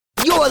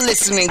You're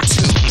listening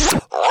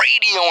to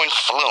Radio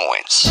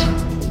Influence.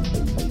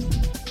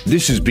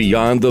 This is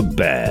Beyond the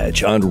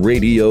Badge on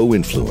Radio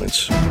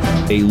Influence.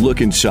 A look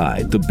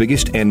inside the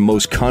biggest and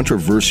most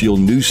controversial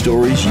news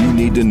stories you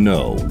need to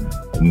know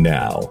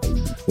now.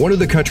 One of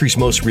the country's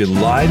most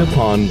relied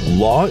upon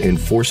law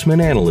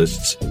enforcement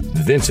analysts,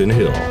 Vincent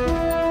Hill.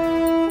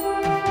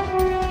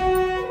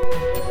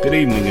 Good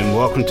evening and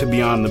welcome to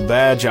Beyond the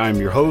Badge. I'm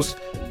your host,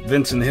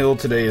 Vincent Hill.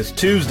 Today is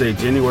Tuesday,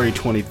 January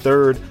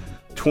 23rd,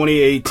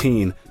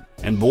 2018.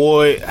 And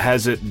boy,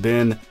 has it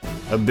been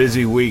a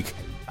busy week.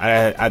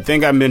 I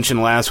think I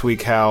mentioned last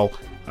week how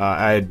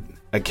I had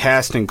a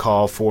casting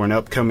call for an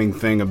upcoming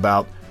thing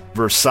about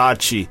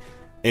Versace.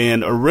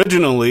 And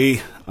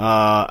originally,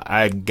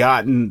 I had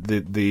gotten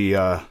the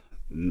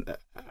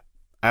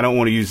I don't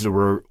want to use the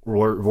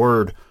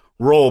word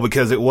role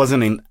because it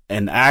wasn't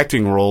an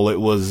acting role. It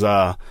was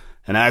an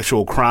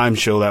actual crime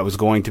show that was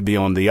going to be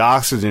on the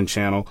Oxygen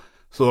channel.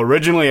 So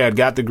originally, I'd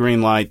got the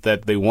green light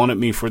that they wanted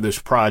me for this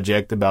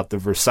project about the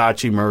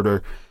Versace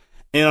murder.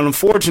 And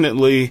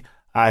unfortunately,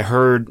 I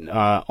heard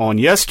on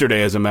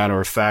yesterday, as a matter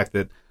of fact,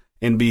 that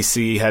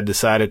NBC had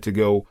decided to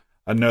go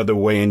another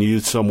way and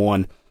use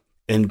someone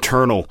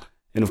internal.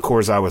 And of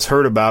course, I was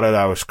hurt about it.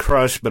 I was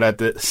crushed. But at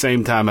the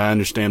same time, I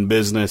understand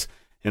business.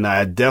 And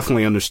I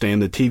definitely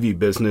understand the TV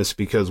business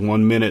because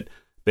 1 minute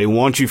they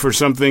want you for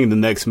something, the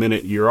next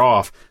minute you're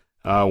off.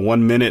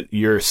 1 minute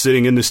you're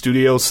sitting in the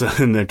studio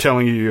and they're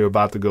telling you you're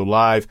about to go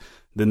live.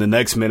 Then the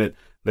next minute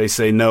they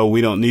say, no, we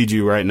don't need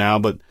you right now,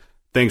 but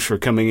thanks for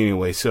coming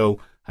anyway.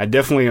 So I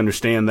definitely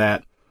understand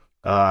that.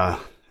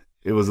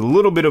 It was a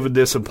little bit of a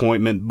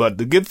disappointment, but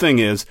the good thing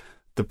is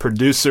the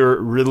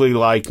producer really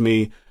liked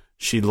me.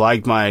 She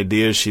liked my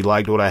ideas. She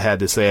liked what I had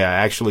to say. I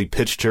actually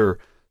pitched her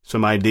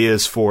some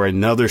ideas for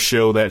another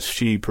show that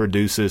she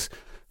produces.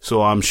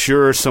 So I'm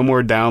sure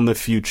somewhere down the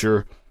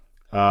future,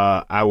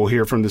 I will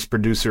hear from this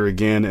producer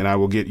again and I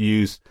will get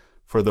used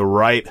for the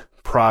right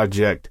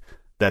project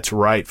that's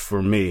right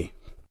for me.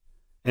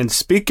 And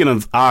speaking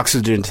of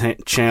Oxygen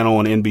channel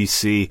on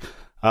NBC,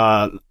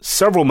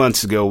 several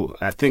months ago,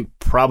 I think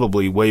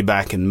probably way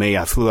back in May,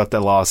 I flew out to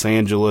Los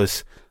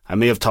Angeles. I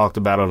may have talked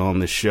about it on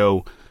the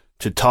show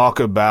to talk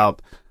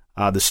about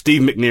the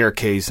Steve McNair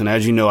case. And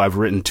as you know, I've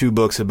written 2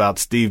 books about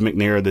Steve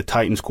McNair, the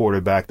Titans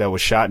quarterback that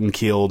was shot and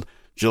killed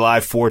July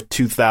 4th,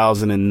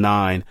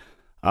 2009.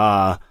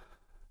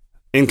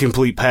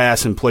 Incomplete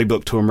Pass and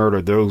Playbook to a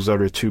Murder. Those are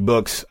the 2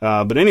 books.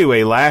 But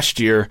anyway, last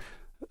year,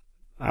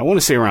 I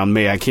want to say around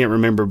May, I can't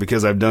remember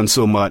because I've done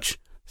so much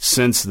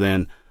since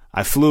then.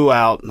 I flew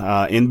out,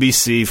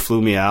 NBC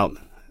flew me out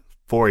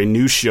for a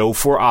new show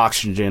for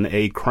Oxygen,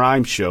 a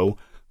crime show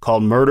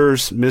called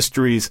Murders,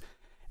 Mysteries,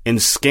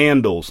 and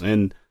Scandals.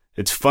 And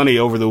it's funny,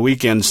 over the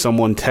weekend,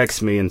 someone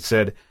texted me and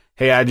said,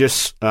 hey, I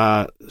just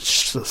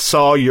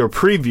saw your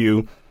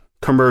preview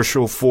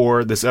commercial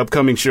for this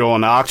upcoming show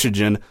on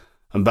Oxygen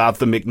about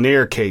the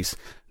McNair case.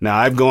 Now,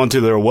 I've gone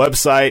to their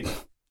website.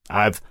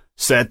 I've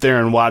sat there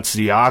and watched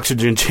the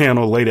Oxygen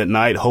channel late at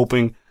night,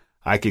 hoping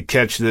I could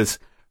catch this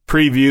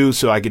preview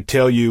so I could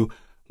tell you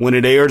when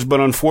it airs.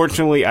 But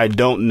unfortunately, I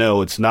don't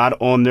know. It's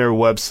not on their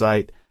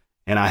website,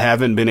 and I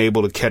haven't been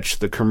able to catch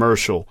the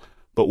commercial.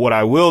 But what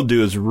I will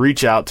do is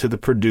reach out to the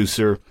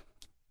producer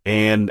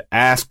and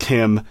ask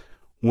him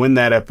when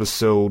that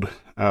episode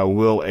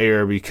will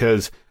air,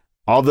 because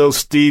although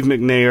Steve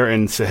McNair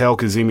and Sahel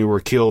Kazemi were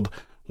killed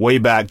way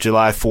back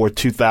July 4th,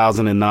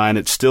 2009,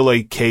 it's still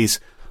a case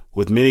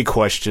with many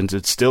questions.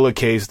 It's still a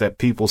case that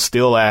people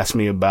still ask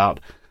me about.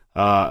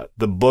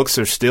 The books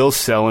are still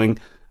selling,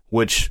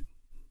 which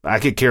I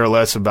could care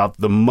less about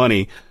the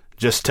money,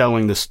 just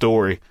telling the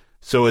story.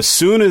 So as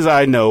soon as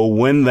I know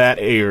when that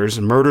airs,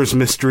 Murders,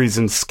 Mysteries,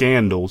 and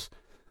Scandals,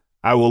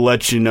 I will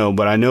let you know.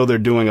 But I know they're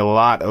doing a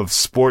lot of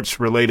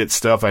sports-related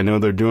stuff. I know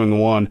they're doing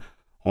one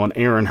on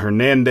Aaron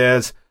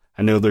Hernandez.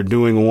 I know they're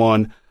doing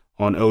one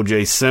on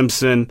O.J.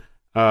 Simpson.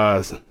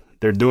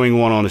 They're doing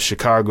one on a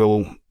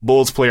Chicago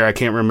Bulls player. I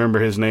can't remember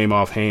his name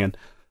offhand.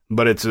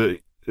 But it's a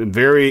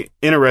very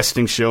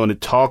interesting show, and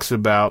it talks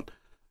about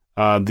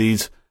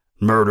these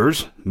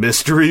murders,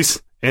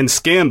 mysteries, and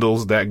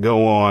scandals that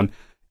go on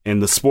in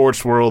the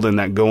sports world and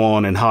that go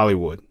on in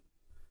Hollywood.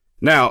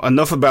 Now,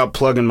 enough about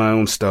plugging my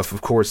own stuff.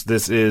 Of course,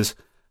 this is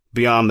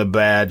Beyond the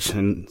Badge,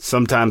 and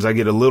sometimes I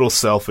get a little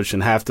selfish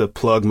and have to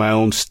plug my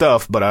own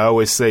stuff, but I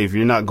always say, if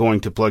you're not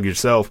going to plug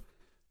yourself,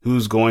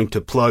 who's going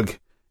to plug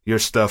your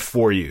stuff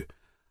for you?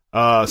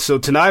 So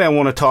tonight I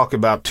want to talk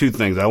about 2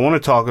 things. I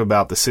want to talk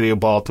about the city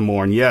of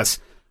Baltimore, and yes,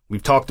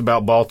 we've talked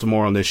about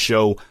Baltimore on this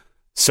show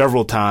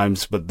several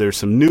times, but there's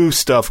some new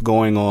stuff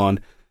going on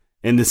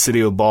in the city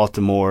of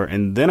Baltimore.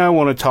 And then I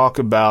want to talk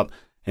about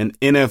an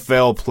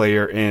NFL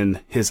player and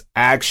his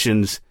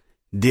actions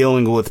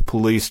dealing with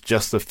police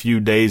just a few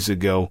days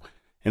ago.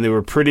 And they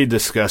were pretty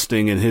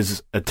disgusting, and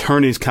his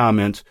attorney's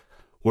comments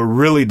were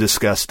really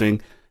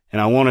disgusting. And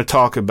I want to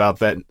talk about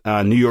that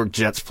New York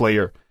Jets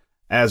player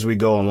as we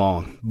go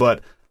along.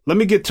 But let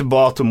me get to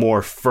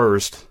Baltimore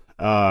first,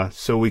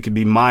 so we can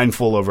be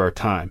mindful of our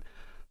time.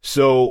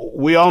 So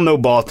we all know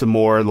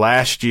Baltimore.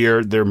 Last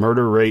year, their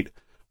murder rate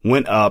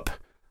went up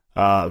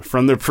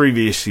from the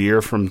previous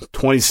year, from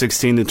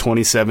 2016 to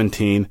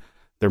 2017.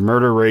 Their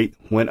murder rate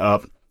went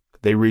up.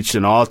 They reached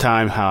an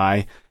all-time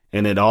high,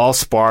 and it all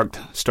sparked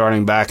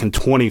starting back in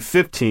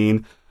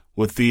 2015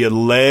 with the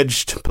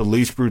alleged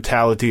police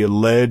brutality,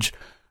 alleged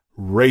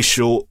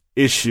racial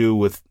issue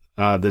with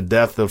the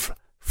death of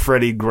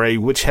Freddie Gray,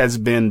 which has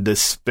been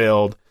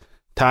dispelled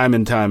time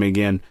and time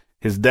again.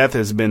 His death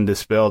has been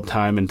dispelled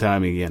time and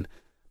time again.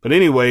 But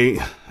anyway,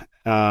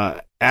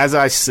 as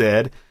I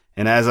said,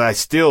 and as I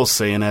still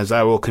say, and as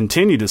I will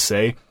continue to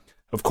say,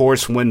 of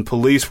course, when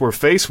police were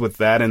faced with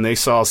that and they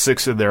saw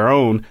 6 of their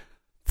own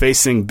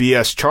facing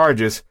BS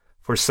charges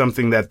for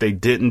something that they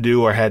didn't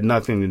do or had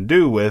nothing to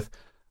do with,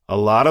 a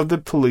lot of the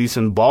police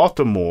in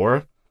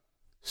Baltimore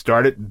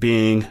started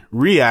being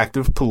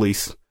reactive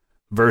police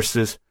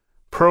versus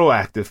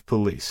proactive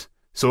police.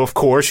 So, of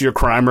course, your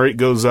crime rate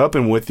goes up,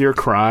 and with your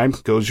crime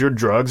goes your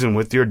drugs, and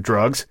with your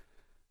drugs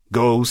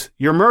goes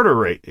your murder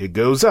rate. It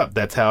goes up.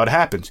 That's how it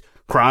happens.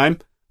 Crime,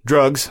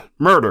 drugs,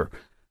 murder.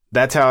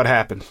 That's how it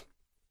happens.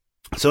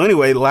 So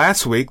anyway,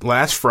 last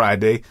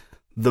Friday,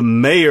 the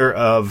mayor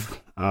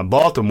of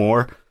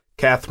Baltimore,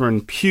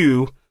 Catherine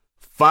Pugh,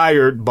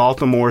 fired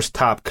Baltimore's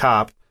top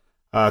cop,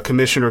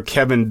 Commissioner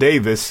Kevin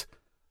Davis,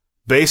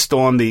 based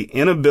on the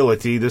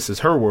inability, this is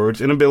her words,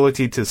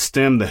 inability to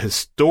stem the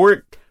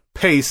historic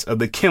pace of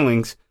the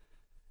killings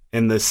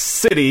in the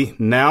city,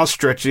 now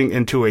stretching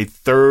into a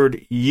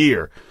 3rd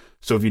year.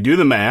 So if you do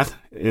the math,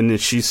 and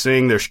she's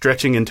saying they're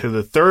stretching into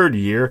the 3rd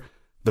year,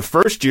 the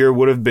first year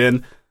would have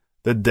been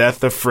the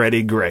death of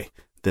Freddie Gray.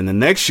 Then the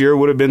next year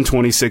would have been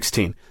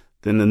 2016.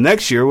 Then the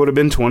next year would have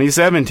been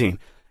 2017.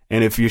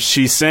 And if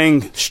she's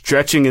saying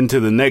stretching into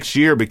the next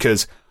year,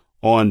 because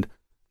on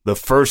the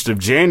 1st of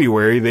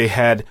January, they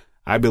had,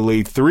 I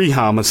believe, 3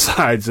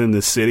 homicides in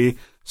the city.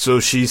 So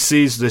she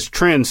sees this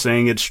trend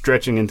saying it's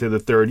stretching into the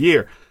 3rd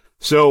year.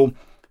 So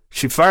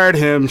she fired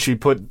him. She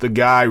put the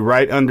guy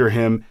right under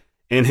him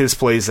in his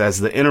place as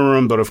the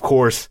interim. But of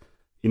course,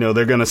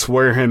 they're going to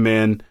swear him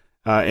in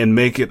and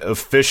make it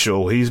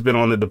official. He's been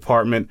on the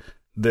department.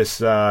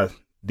 This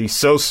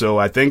DeSoso,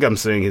 I think I'm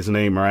saying his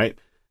name right,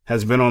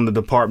 has been on the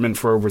department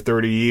for over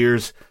 30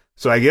 years.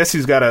 So I guess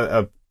he's got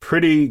a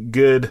pretty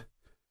good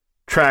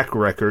track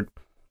record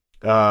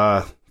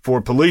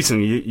for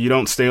policing. You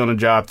don't stay on a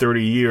job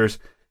 30 years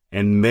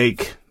and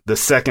make the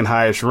 2nd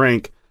highest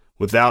rank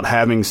without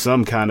having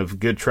some kind of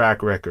good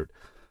track record.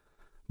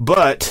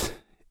 But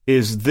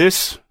is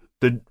this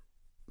the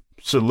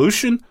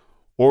solution,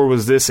 or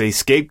was this a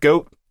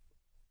scapegoat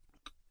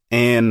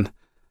and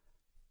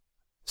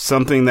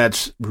something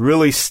that's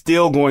really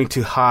still going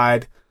to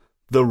hide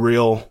the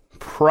real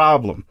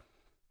problem?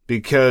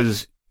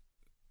 Because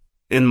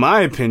in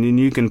my opinion,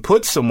 you can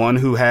put someone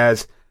who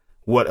has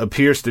what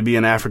appears to be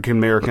an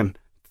African-American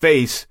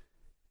face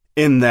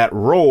in that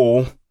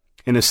role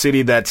in a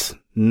city that's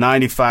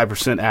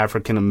 95%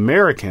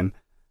 African-American.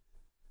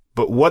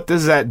 But what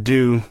does that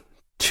do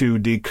to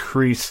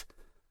decrease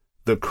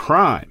the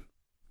crime?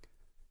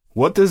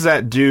 What does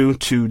that do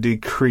to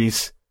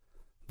decrease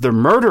the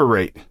murder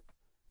rate?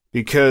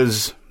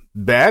 Because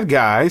bad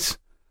guys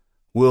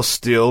will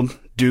still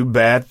do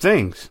bad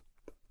things.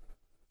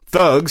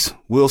 Thugs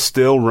will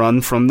still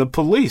run from the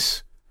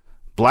police.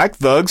 Black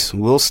thugs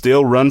will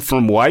still run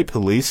from white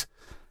police.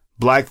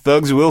 Black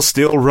thugs will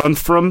still run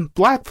from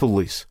black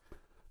police.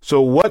 So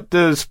what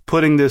does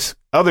putting this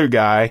other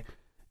guy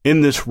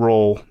in this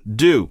role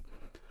do?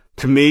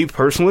 To me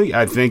personally,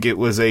 I think it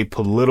was a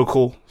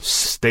political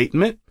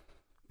statement,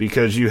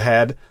 because you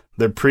had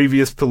the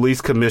previous police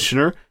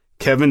commissioner,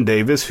 Kevin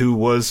Davis, who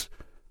was,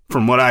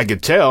 from what I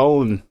could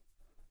tell, and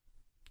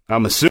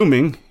I'm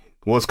assuming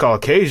was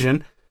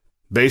Caucasian,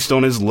 based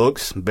on his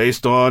looks,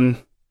 based on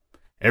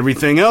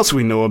everything else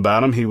we know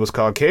about him. He was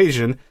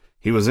Caucasian.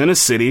 He was in a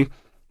city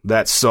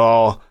that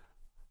saw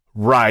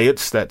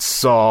riots, that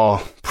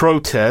saw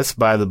protests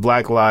by the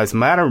Black Lives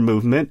Matter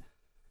movement,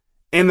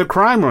 and the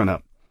crime went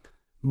up.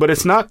 But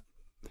it's not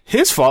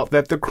his fault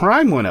that the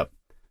crime went up,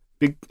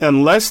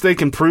 unless they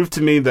can prove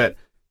to me that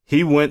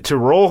he went to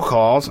roll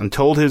calls and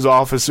told his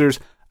officers,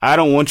 I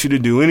don't want you to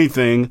do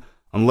anything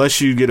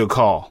unless you get a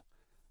call,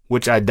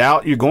 which I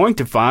doubt you're going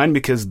to find,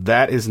 because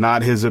that is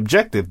not his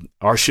objective.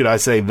 Or should I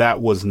say,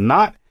 that was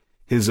not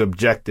his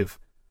objective.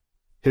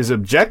 His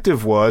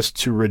objective was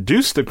to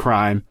reduce the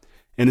crime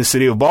in the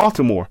city of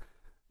Baltimore.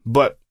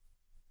 But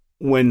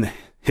when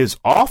his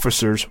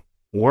officers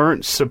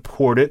weren't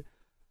supported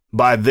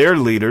by their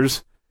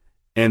leaders,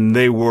 and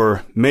they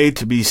were made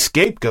to be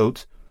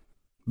scapegoats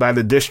by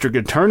the district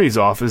attorney's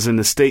office and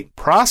the state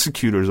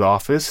prosecutor's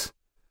office,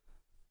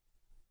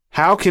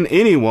 how can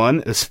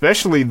anyone,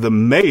 especially the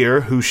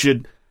mayor, who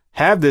should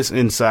have this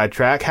inside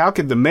track, how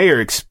could the mayor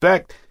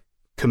expect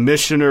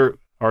Commissioner,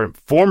 or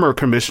former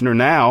Commissioner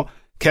now,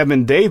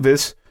 Kevin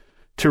Davis,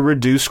 to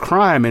reduce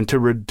crime and to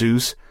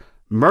reduce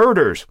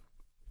murders?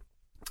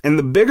 And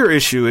the bigger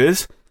issue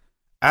is,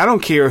 I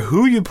don't care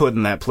who you put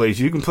in that place.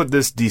 You can put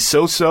this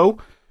DeSoso,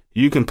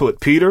 you can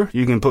put Peter,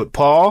 you can put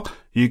Paul,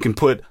 You can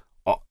put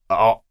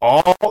all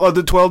of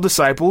the 12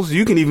 disciples.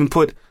 You can even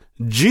put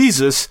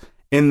Jesus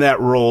in that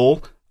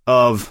role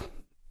of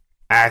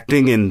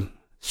acting and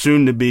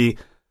soon to be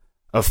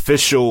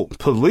official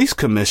police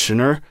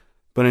commissioner.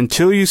 But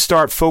until you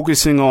start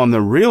focusing on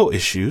the real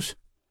issues,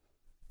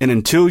 and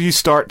until you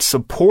start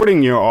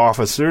supporting your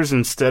officers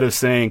instead of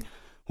saying,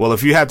 well,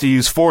 if you have to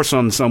use force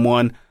on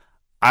someone,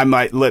 I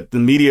might let the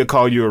media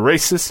call you a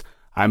racist.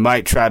 I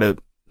might try to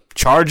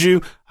charge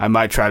you. I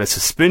might try to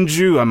suspend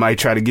you. I might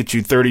try to get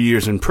you 30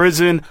 years in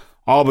prison,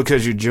 all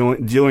because you're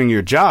doing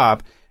your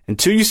job.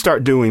 Until you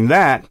start doing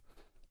that,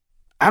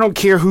 I don't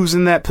care who's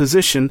in that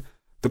position,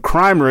 the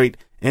crime rate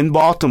in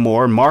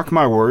Baltimore, mark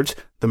my words,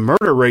 the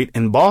murder rate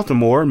in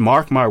Baltimore,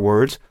 mark my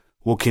words,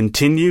 will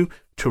continue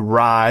to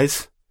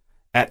rise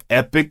at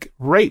epic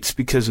rates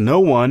because no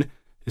one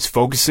is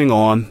focusing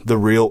on the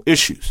real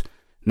issues.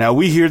 Now,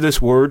 we hear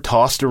this word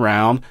tossed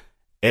around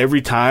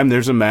every time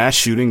there's a mass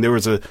shooting. There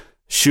was a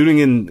shooting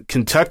in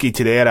Kentucky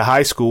today at a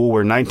high school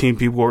where 19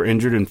 people were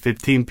injured and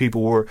 2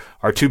 people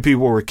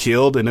were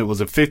killed, and it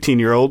was a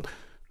 15-year-old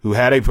who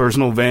had a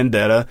personal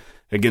vendetta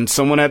against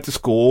someone at the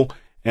school.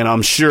 And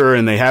I'm sure,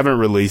 and they haven't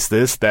released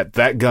this,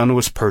 that gun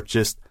was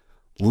purchased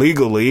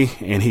legally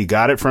and he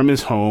got it from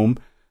his home.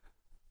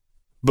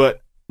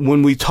 But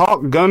when we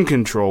talk gun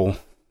control,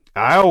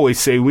 I always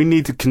say we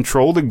need to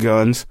control the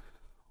guns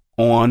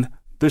on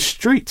the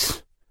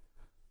streets.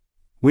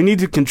 We need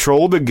to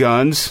control the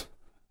guns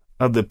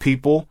of the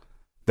people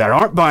that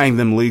aren't buying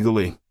them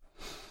legally.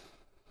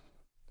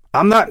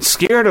 I'm not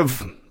scared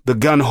of the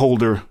gun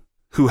holder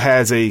who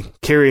has a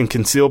carry and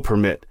conceal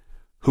permit,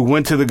 who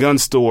went to the gun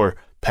store,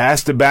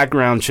 passed a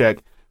background check,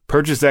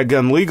 purchased that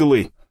gun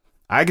legally.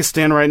 I could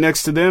stand right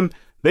next to them.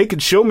 They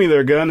could show me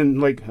their gun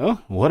and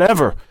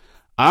whatever.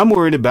 I'm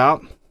worried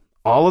about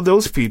all of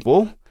those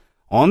people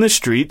on the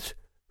streets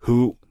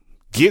who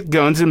get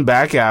guns in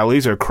back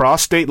alleys or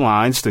cross state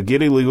lines to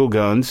get illegal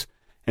guns,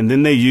 and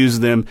then they use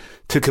them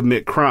to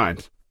commit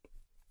crimes.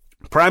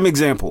 Prime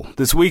example,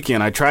 this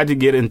weekend I tried to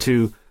get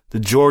into the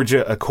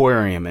Georgia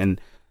Aquarium,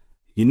 and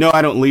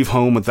I don't leave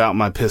home without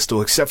my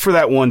pistol, except for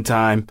that one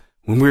time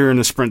when we were in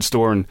the Sprint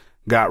store and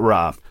got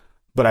robbed.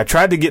 But I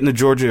tried to get in the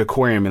Georgia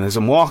Aquarium, and as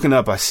I'm walking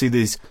up, I see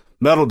these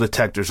metal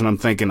detectors, and I'm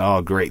thinking,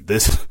 oh, great,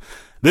 this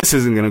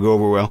isn't going to go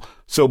over well.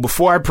 So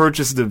before I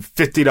purchased the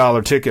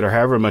 $50 ticket or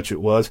however much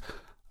it was,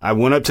 I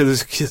went up to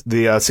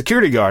the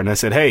security guard, and I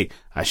said, hey,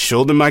 I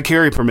showed him my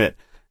carry permit.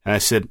 And I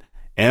said,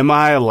 am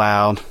I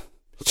allowed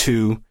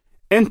to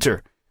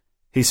enter?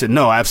 He said,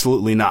 no,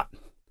 absolutely not.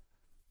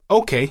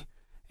 Okay.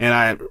 And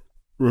I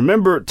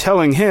remember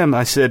telling him,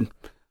 I said,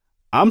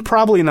 I'm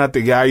probably not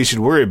the guy you should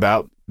worry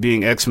about,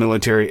 being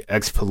ex-military,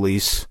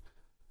 ex-police,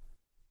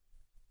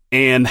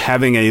 and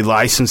having a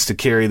license to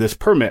carry this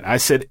permit. I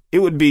said it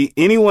would be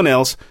anyone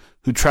else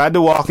who tried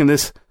to walk in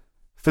this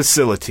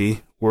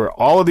facility where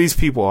all of these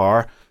people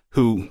are,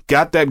 who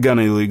got that gun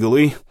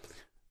illegally,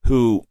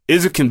 who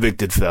is a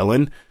convicted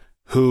felon,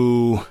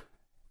 who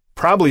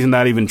probably is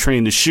not even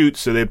trained to shoot,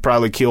 so they'd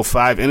probably kill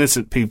 5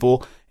 innocent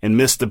people and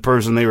miss the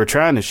person they were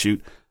trying to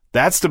shoot.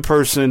 That's the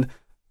person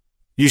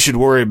you should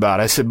worry about.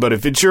 I said, but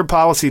if it's your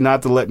policy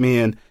not to let me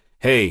in,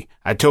 hey,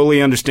 I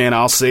totally understand.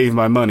 I'll save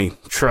my money.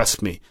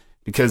 Trust me.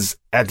 Because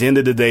at the end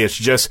of the day, it's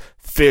just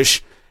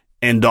fish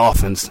and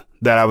dolphins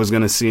that I was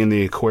going to see in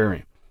the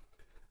aquarium.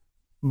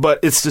 But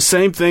it's the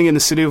same thing in the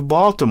city of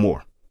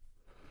Baltimore.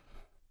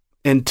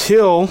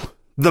 Until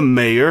the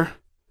mayor,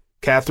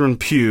 Catherine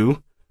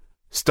Pugh,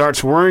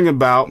 starts worrying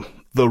about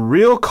the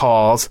real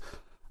cause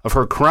of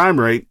her crime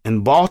rate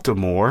in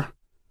Baltimore,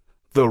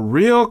 the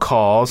real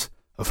cause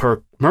of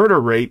her murder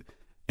rate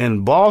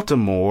in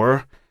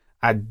Baltimore,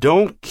 I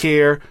don't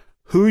care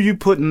who you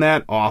put in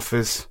that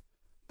office,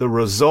 the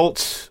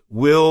results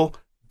will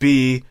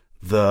be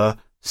the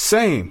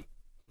same.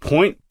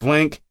 Point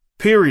blank,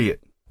 period.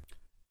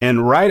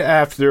 And right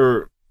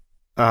after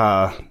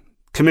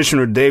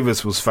Commissioner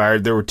Davis was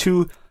fired, there were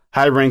 2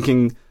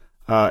 high-ranking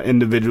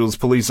individuals,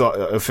 police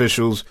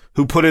officials,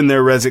 who put in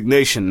their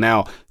resignation.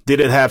 Now, did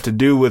it have to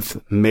do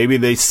with maybe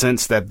they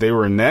sensed that they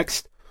were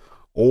next?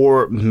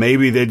 Or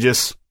maybe they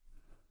just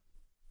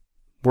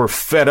were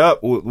fed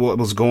up with what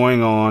was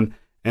going on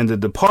in the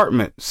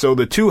department? So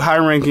the 2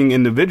 high-ranking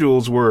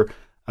individuals were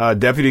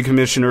Deputy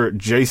Commissioner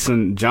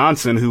Jason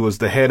Johnson, who was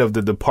the head of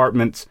the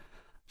department's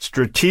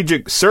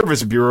Strategic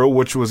Service Bureau,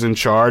 which was in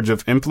charge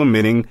of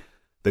implementing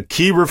the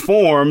key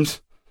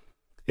reforms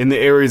in the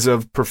areas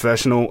of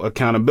professional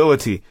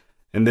accountability.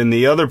 And then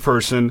the other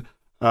person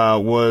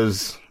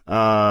was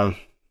an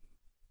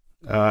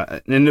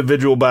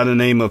individual by the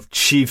name of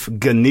Chief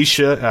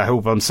Ganesha. I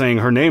hope I'm saying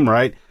her name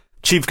right.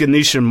 Chief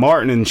Ganesha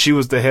Martin, and she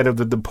was the head of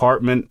the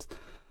Department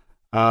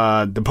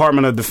of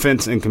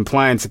Defense and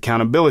Compliance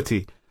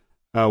Accountability,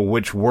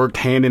 which worked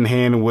hand in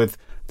hand with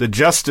the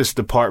Justice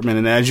Department.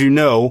 And as you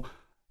know,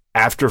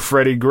 after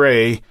Freddie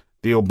Gray,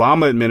 the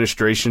Obama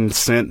administration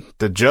sent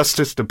the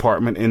Justice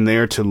Department in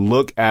there to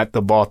look at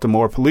the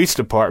Baltimore Police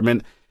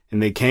Department,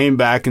 and they came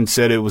back and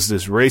said it was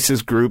this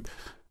racist group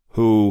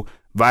who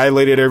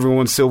violated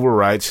everyone's civil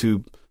rights,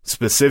 who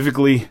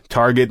specifically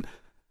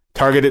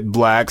targeted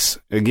blacks.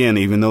 Again,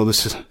 even though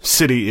this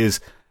city is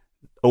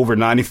over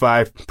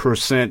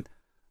 95%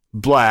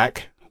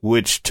 black,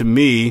 which to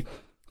me,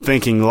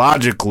 thinking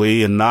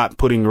logically and not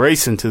putting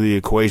race into the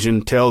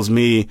equation, tells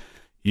me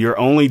you're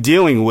only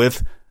dealing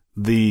with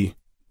the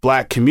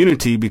black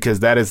community because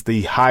that is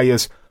the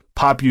highest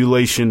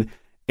population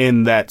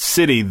in that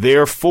city.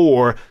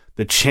 Therefore,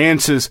 the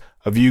chances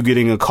of you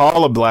getting a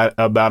call about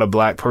a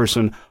black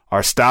person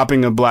or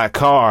stopping a black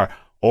car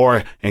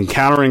or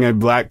encountering a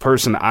black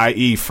person,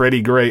 i.e.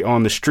 Freddie Gray,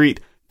 on the street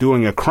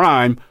doing a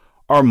crime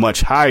are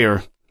much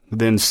higher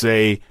than,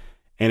 say,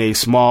 in a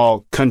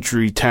small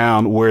country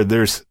town where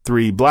there's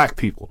 3 black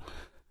people.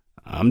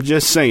 I'm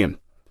just saying.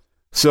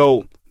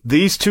 So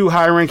these 2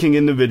 high-ranking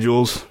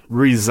individuals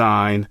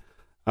resign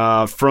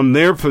from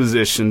their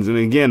positions. And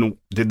again,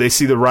 did they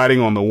see the writing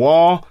on the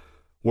wall?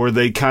 Were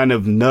they kind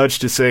of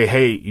nudged to say,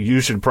 hey,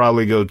 you should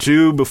probably go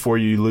too before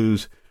you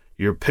lose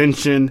your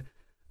pension?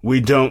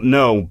 We don't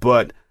know.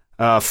 But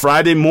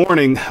Friday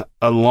morning,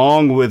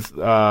 along with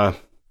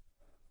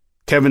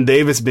Kevin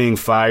Davis being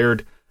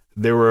fired,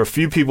 there were a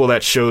few people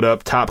that showed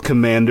up, top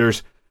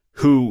commanders,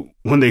 who,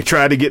 when they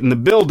tried to get in the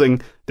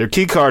building, their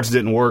key cards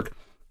didn't work,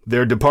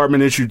 their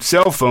department-issued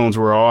cell phones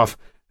were off,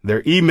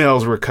 their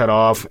emails were cut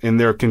off, and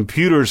their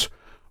computers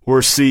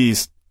were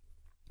seized.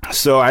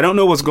 So I don't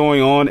know what's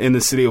going on in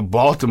the city of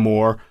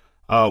Baltimore.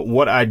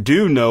 What I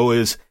do know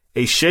is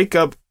a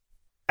shakeup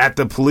at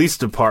the police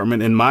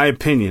department, in my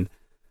opinion,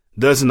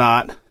 does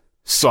not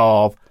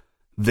solve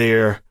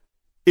their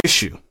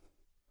issue.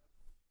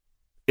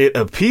 It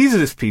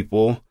appeases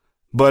people,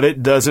 but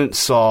it doesn't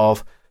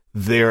solve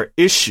their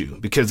issue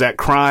because that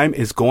crime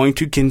is going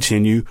to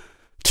continue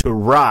to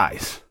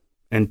rise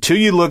until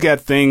you look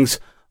at things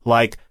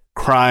like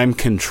crime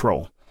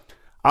control.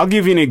 I'll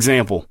give you an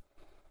example.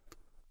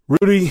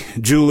 Rudy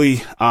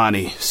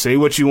Giuliani, say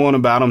what you want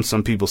about him.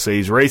 Some people say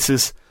he's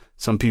racist.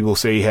 Some people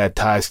say he had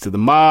ties to the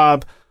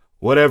mob,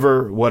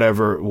 whatever.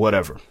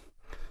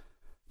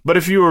 But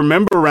if you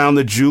remember around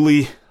the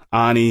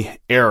Giuliani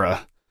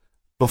era,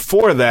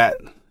 before that,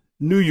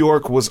 New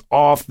York was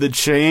off the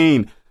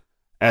chain,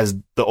 as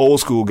the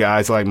old school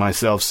guys like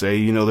myself say.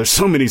 You know, there's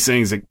so many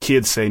things that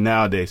kids say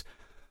nowadays.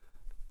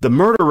 The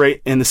murder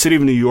rate in the city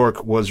of New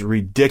York was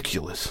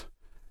ridiculous.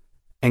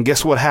 And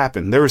guess what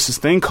happened? There was this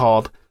thing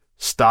called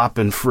stop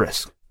and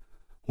frisk,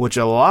 which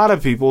a lot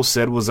of people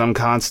said was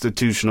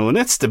unconstitutional, and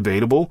it's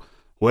debatable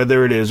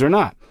whether it is or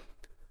not.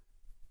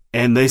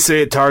 And they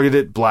say it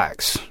targeted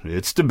blacks.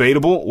 It's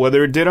debatable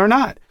whether it did or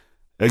not.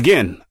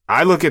 Again,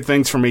 I look at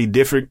things from a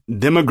different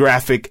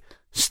demographic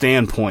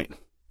standpoint.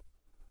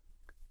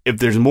 If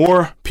there's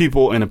more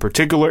people in a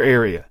particular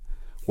area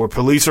where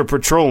police are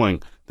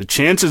patrolling, the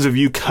chances of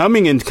you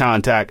coming in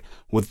contact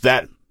with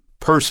that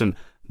person,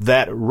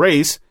 that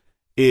race,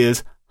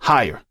 is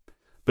higher.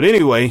 But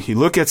anyway, you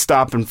look at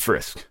stop and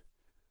frisk.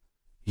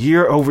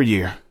 Year over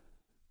year,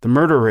 the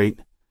murder rate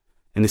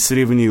in the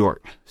city of New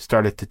York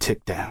started to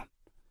tick down.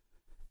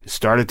 It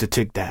started to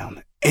tick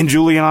down. And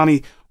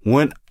Giuliani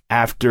went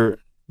after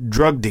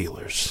drug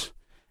dealers.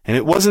 And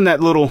it wasn't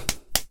that little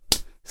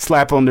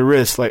slap on the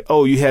wrist like,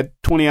 oh, you had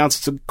 20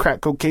 ounces of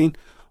crack cocaine?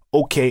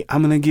 Okay,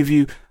 I'm going to give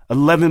you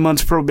 11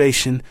 months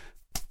probation.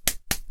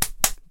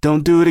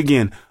 Don't do it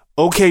again.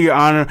 Okay, Your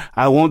Honor,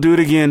 I won't do it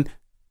again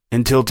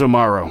until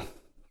tomorrow.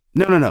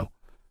 No.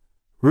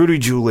 Rudy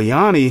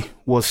Giuliani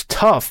was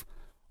tough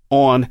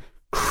on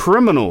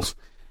criminals.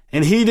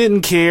 And he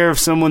didn't care if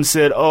someone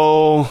said,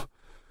 oh,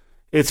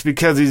 it's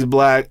because he's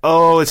black.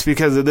 Oh, it's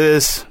because of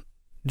this.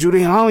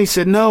 Giuliani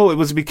said, no, it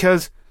was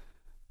because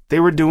they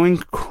were doing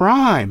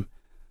crime.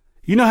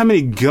 You know how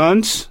many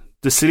guns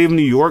the city of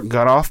New York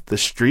got off the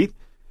street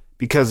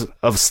because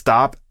of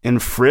stop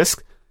and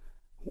frisk?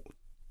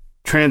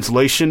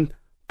 Translation,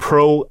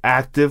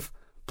 proactive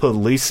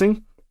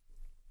policing.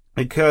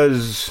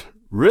 Because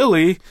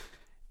really,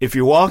 if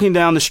you're walking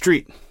down the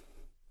street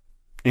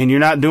and you're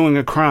not doing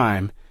a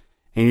crime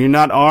and you're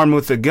not armed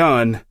with a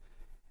gun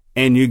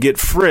and you get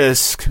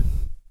frisked,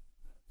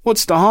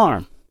 what's the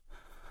harm?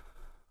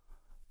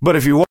 But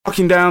if you're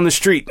walking down the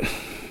street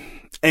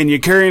and you're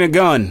carrying a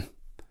gun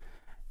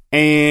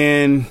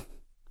and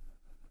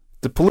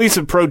the police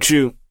approach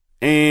you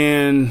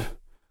and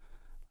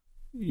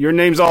your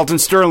name's Alton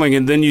Sterling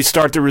and then you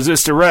start to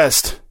resist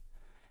arrest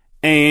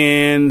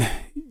and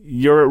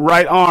your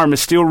right arm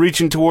is still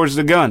reaching towards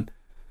the gun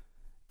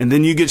and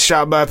then you get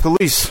shot by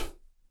police.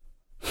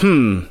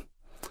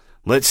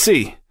 Let's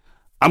see.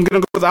 I'm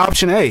going to go with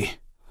option A.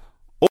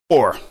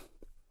 Or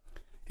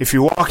if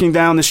you're walking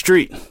down the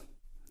street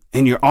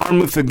and you're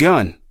armed with a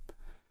gun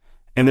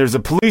and there's a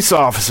police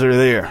officer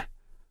there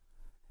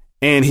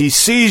and he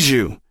sees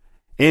you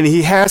and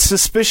he has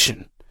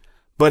suspicion,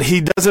 but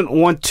he doesn't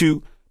want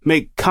to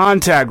make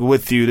contact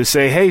with you to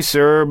say, hey,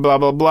 sir, blah,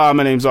 blah, blah,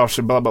 my name's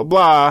officer, blah, blah,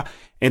 blah,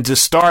 and to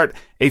start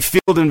a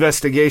field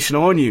investigation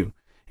on you.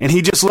 And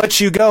he just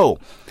lets you go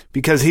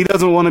because he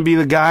doesn't want to be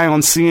the guy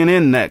on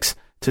CNN next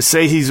to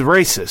say he's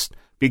racist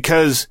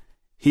because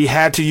he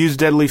had to use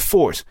deadly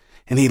force.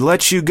 And he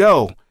lets you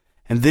go.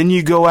 and then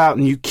you go out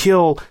and you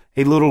kill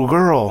a little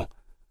girl,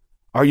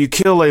 or you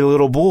kill a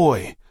little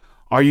boy,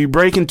 or you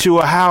break into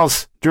a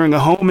house during a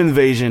home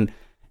invasion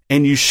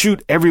and you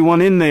shoot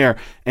everyone in there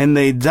and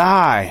they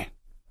die.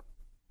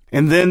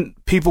 And then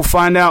people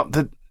find out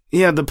that,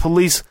 the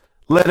police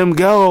let him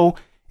go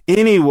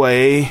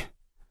anyway.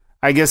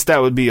 I guess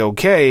that would be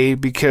okay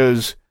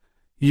because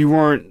you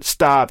weren't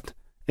stopped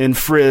and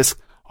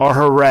frisked or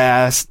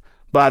harassed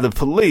by the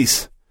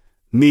police.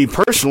 Me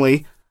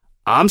personally,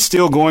 I'm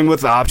still going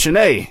with option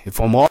A. If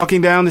I'm walking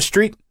down the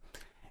street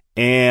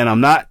and I'm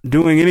not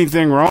doing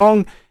anything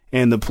wrong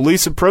and the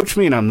police approach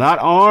me and I'm not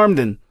armed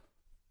and,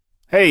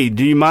 hey,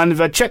 do you mind if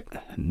I check?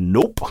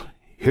 Nope.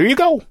 Here you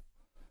go.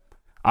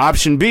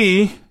 Option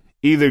B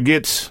either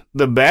gets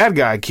the bad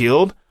guy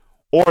killed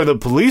or the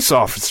police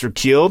officer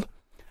killed,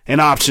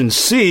 and option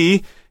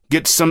C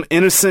gets some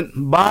innocent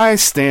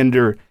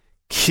bystander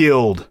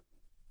killed.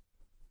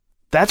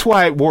 That's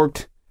why it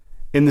worked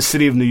in the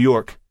city of New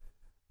York.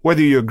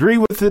 Whether you agree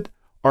with it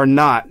or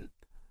not,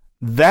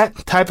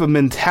 that type of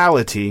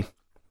mentality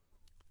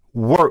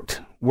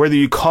worked. Whether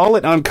you call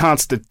it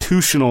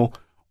unconstitutional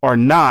or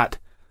not,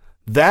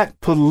 that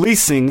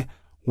policing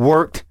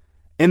worked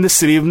in the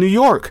city of New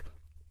York.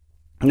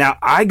 Now,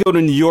 I go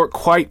to New York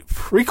quite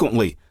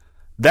frequently.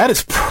 That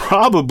is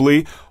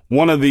probably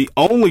one of the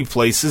only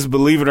places,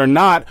 believe it or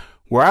not,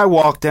 where I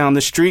walk down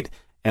the street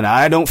and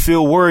I don't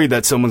feel worried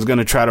that someone's going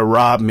to try to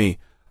rob me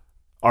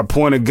or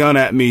point a gun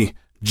at me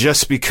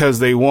just because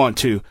they want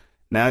to.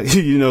 Now,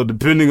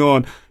 depending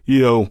on,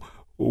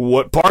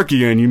 what park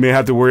you're in, you may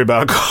have to worry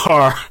about a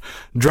car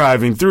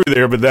driving through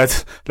there, but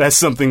that's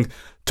something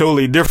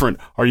totally different.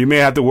 Or you may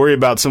have to worry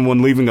about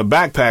someone leaving a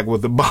backpack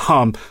with a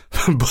bomb,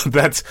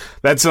 but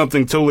that's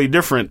something totally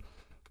different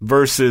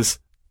versus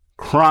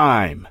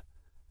crime.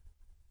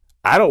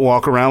 I don't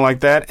walk around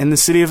like that in the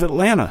city of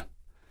Atlanta.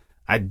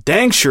 I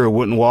dang sure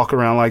wouldn't walk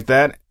around like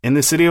that in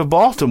the city of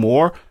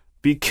Baltimore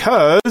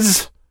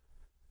because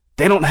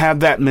they don't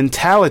have that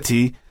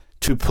mentality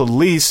to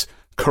police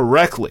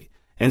correctly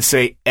and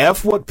say,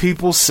 F what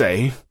people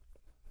say,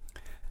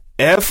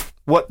 F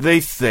what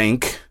they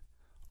think.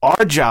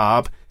 Our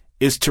job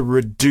is to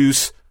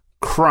reduce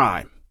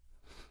crime.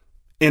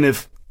 And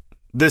if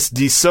this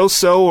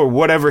DeSoso or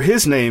whatever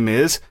his name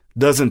is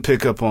doesn't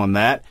pick up on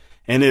that,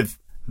 and if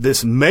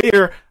this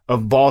mayor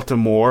of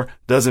Baltimore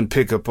doesn't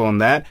pick up on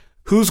that,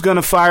 who's going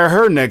to fire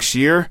her next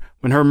year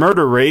when her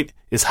murder rate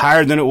is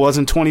higher than it was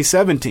in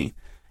 2017?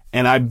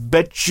 And I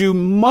bet you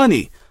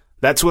money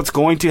that's what's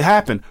going to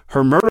happen.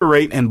 Her murder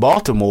rate in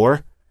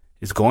Baltimore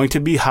is going to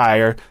be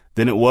higher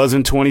than it was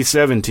in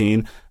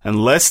 2017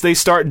 unless they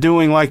start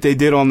doing like they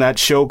did on that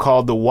show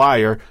called The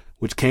Wire,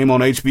 which came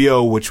on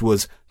HBO, which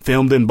was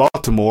filmed in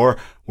Baltimore,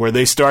 where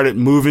they started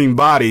moving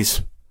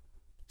bodies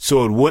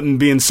so it wouldn't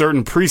be in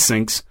certain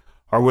precincts,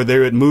 or where they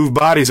would move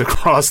bodies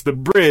across the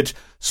bridge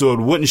so it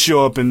wouldn't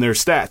show up in their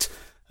stats.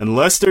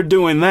 Unless they're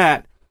doing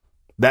that,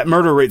 that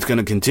murder rate's going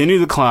to continue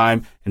to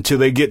climb until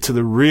they get to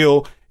the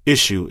real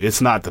issue.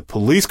 It's not the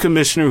police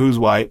commissioner who's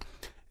white.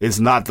 It's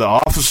not the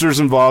officers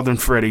involved in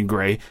Freddie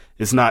Gray.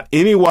 It's not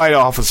any white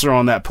officer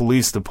on that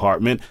police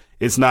department.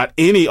 It's not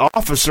any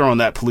officer on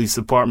that police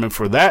department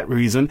for that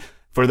reason.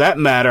 For that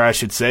matter, I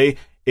should say,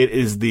 it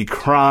is the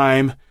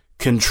crime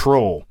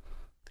control.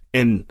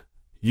 And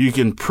you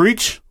can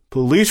preach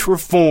police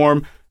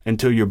reform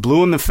until you're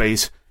blue in the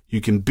face.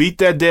 You can beat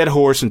that dead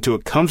horse until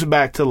it comes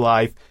back to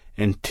life.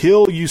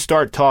 Until you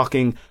start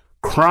talking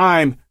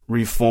crime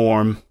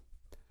reform,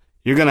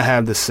 you're going to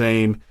have the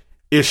same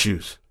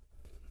issues.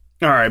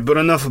 All right, but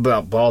enough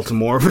about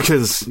Baltimore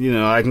because,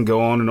 I can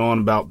go on and on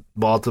about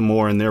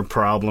Baltimore and their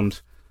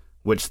problems,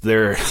 which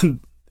they're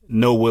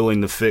no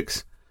willing to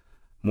fix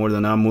more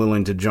than I'm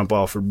willing to jump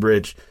off a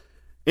bridge.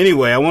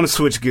 Anyway, I want to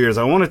switch gears.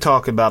 I want to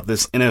talk about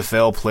this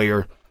NFL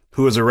player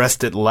who was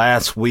arrested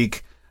last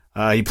week.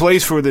 He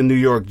plays for the New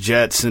York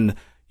Jets, and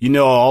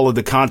all of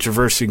the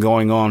controversy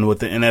going on with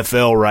the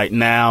NFL right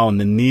now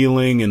and the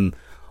kneeling and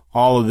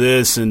all of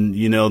this and,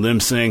 them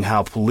saying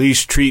how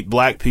police treat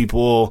black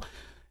people,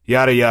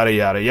 yada, yada,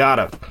 yada,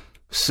 yada.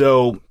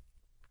 So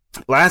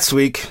last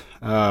week,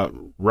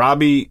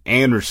 Robbie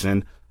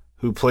Anderson,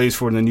 who plays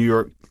for the New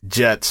York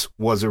Jets,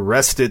 was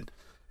arrested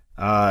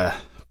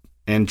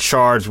and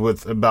charged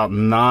with about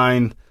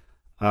 9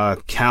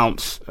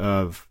 counts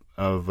of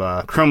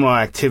criminal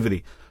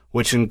activity,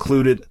 which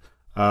included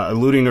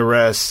eluding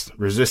arrest,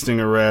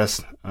 resisting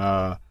arrest,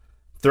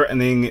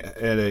 threatening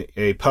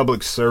a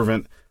public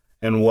servant,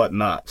 and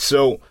whatnot.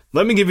 So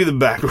let me give you the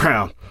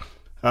background.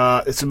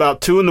 It's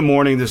about 2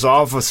 a.m. This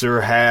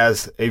officer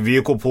has a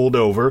vehicle pulled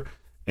over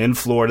in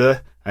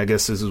Florida. I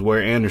guess this is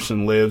where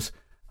Anderson lives.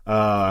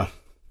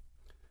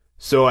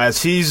 So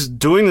as he's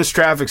doing this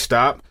traffic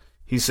stop,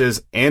 he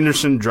says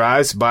Anderson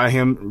drives by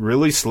him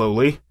really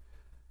slowly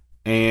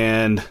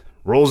and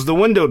rolls the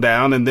window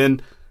down and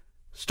then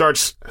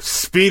starts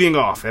speeding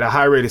off at a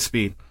high rate of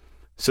speed.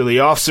 So the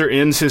officer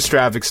ends his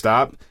traffic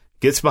stop,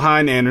 gets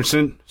behind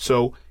Anderson.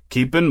 So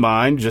keep in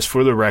mind, just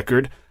for the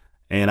record,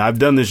 and I've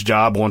done this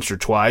job once or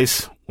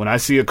twice, when I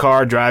see a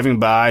car driving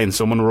by and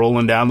someone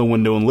rolling down the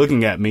window and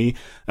looking at me,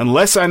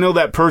 unless I know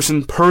that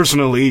person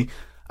personally,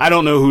 I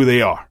don't know who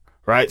they are,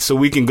 right? So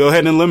we can go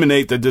ahead and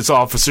eliminate that this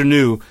officer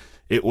knew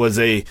it was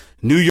a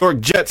New York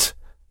Jets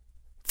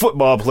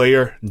football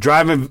player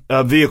driving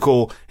a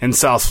vehicle in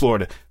South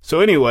Florida. So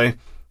anyway,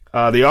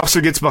 the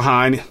officer gets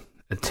behind,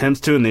 attempts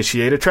to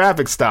initiate a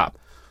traffic stop.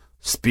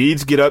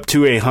 Speeds get up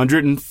to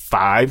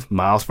 105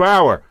 miles per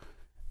hour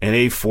in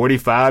a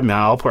 45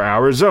 mile per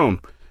hour zone.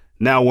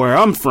 Now, where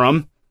I'm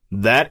from,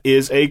 that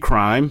is a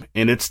crime,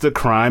 and it's the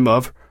crime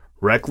of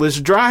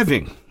reckless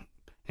driving.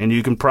 And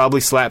you can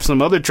probably slap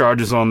some other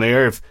charges on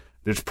there if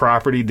there's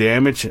property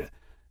damage.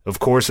 Of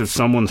course, if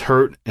someone's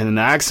hurt in an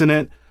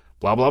accident,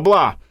 blah, blah,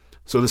 blah.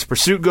 So this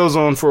pursuit goes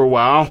on for a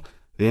while.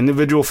 The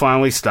individual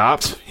finally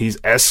stops. He's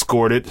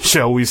escorted,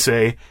 shall we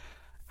say,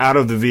 out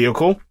of the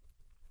vehicle.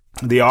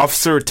 The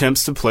officer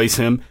attempts to place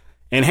him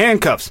in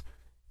handcuffs.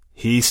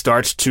 He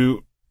starts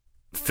to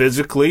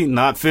physically,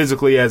 not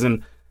physically as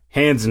in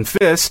hands and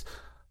fists,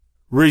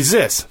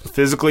 resist.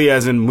 Physically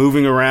as in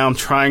moving around,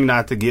 trying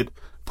not to get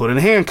put in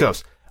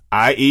handcuffs,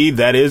 i.e.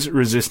 that is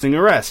resisting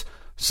arrest.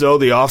 So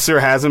the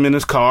officer has him in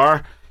his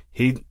car.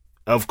 He,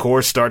 of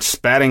course, starts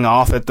spatting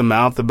off at the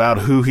mouth about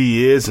who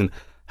he is and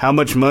how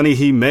much money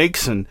he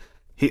makes. And,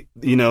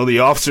 the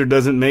officer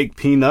doesn't make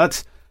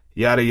peanuts,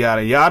 yada,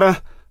 yada,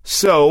 yada.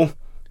 So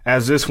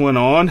as this went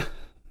on,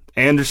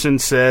 Anderson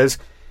says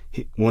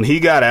when he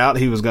got out,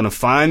 he was going to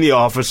find the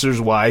officer's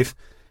wife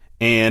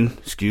and,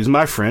 excuse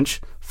my French,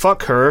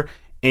 fuck her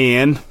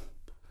and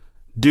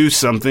do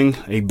something,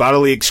 a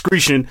bodily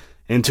excretion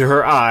into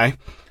her eye.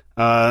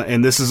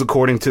 And this is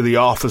according to the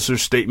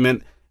officer's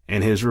statement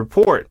and his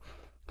report.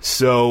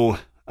 So,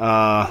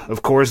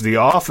 of course, the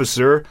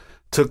officer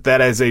took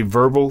that as a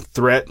verbal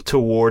threat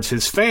towards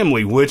his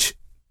family, which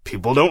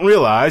people don't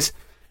realize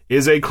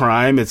is a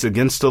crime. It's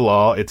against the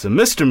law. It's a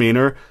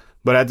misdemeanor,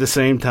 but at the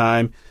same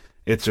time,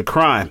 it's a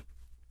crime.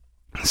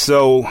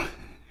 So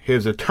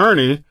his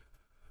attorney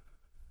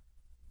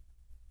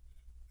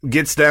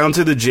gets down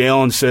to the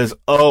jail and says,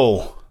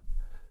 "Oh,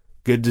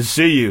 good to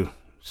see you."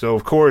 So,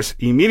 of course,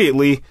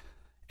 immediately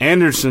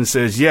Anderson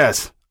says,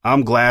 "Yes,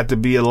 I'm glad to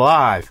be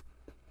alive."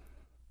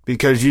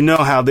 Because you know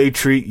how they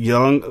treat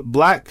young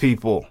black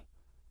people.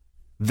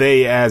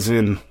 They as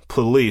in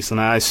police. And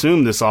I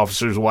assume this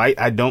officer's white.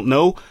 I don't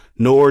know,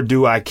 nor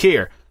do I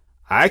care.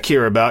 I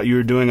care about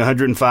you doing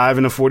 105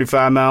 in a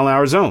 45 mile an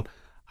hour zone.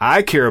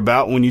 I care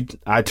about when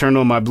I turned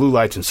on my blue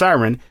lights and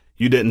siren,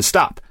 you didn't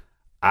stop.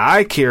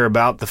 I care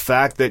about the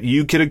fact that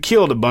you could have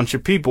killed a bunch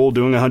of people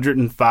doing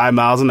 105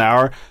 miles an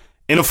hour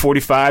in a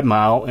 45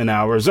 mile an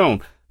hour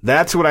zone.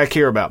 That's what I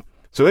care about.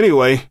 So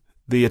anyway,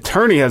 the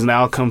attorney has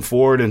now come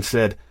forward and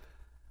said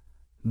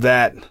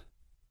that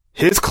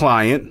his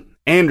client,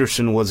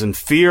 Anderson, was in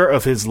fear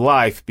of his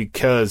life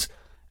because,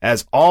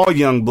 as all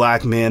young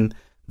black men,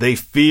 they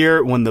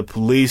fear when the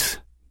police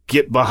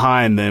get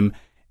behind them,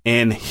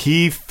 and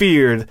he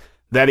feared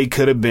that he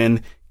could have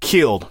been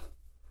killed.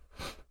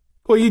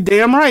 Well, you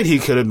damn right he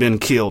could have been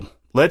killed.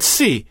 Let's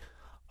see.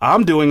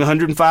 I'm doing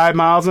 105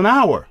 miles an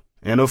hour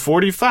in a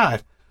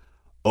 45.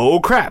 Oh,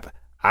 crap.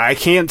 I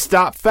can't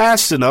stop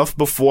fast enough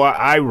before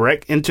I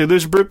wreck into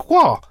this brick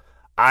wall.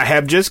 I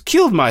have just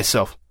killed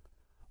myself.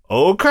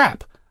 Oh,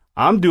 crap.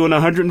 I'm doing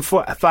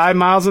 105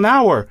 miles an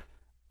hour.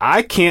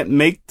 I can't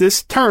make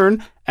this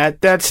turn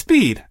at that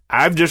speed.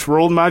 I've just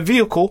rolled my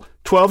vehicle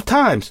 12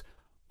 times.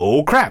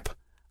 Oh, crap.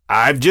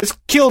 I've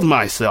just killed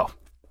myself.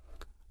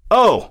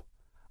 Oh,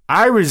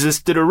 I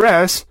resisted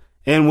arrest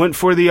and went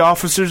for the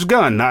officer's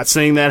gun. Not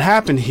saying that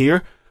happened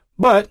here,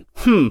 but,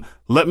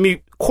 let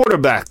me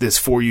quarterback this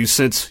for you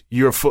since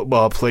you're a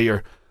football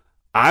player.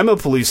 I'm a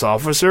police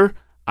officer.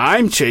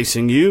 I'm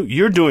chasing you.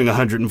 You're doing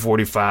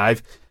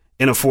 145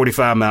 in a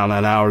 45 mile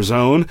an hour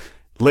zone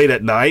late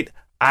at night.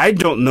 I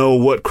don't know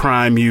what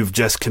crime you've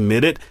just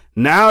committed.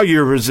 Now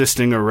you're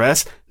resisting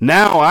arrest.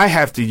 Now I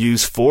have to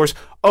use force.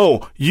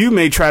 Oh, you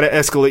may try to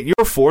escalate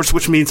your force,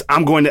 which means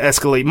I'm going to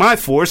escalate my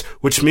force,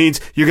 which means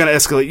you're going to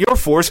escalate your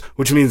force,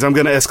 which means I'm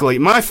going to escalate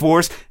my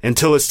force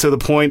until it's to the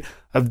point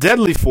of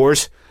deadly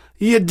force.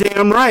 You're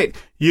damn right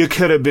you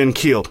could have been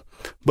killed.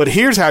 But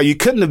here's how you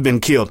couldn't have been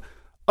killed.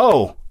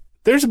 Oh,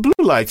 there's blue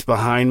lights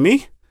behind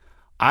me.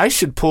 I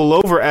should pull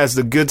over as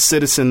the good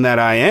citizen that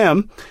I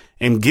am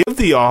and give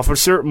the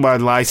officer my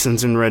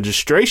license and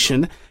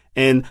registration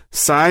and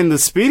sign the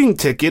speeding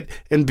ticket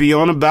and be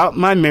on about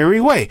my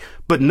merry way.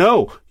 But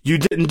no, you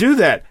didn't do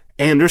that,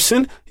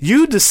 Anderson.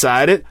 You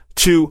decided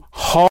to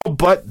haul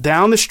butt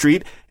down the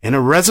street in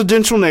a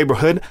residential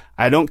neighborhood.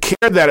 I don't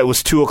care that it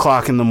was 2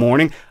 o'clock in the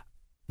morning.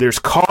 There's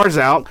cars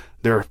out.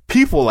 There are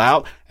people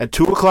out at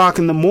 2 o'clock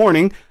in the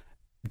morning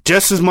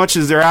just as much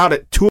as they're out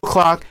at 2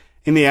 o'clock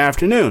in the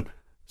afternoon.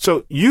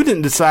 So you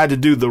didn't decide to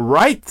do the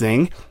right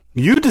thing.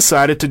 You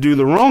decided to do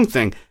the wrong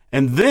thing.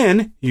 And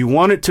then you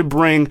wanted to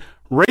bring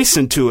race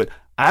into it.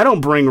 I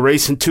don't bring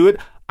race into it.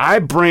 I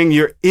bring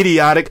your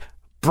idiotic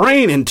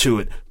brain into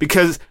it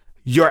because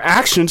your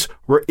actions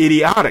were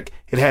idiotic.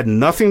 It had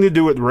nothing to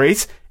do with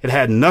race. It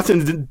had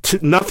nothing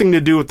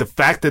to do with the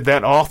fact that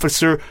that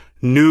officer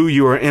knew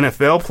you were an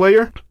NFL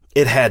player.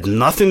 It had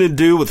nothing to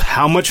do with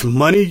how much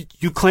money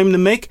you claim to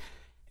make.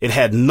 It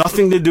had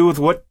nothing to do with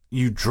what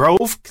you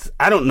drove.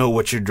 I don't know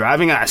what you're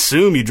driving. I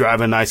assume you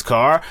drive a nice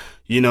car.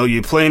 You know,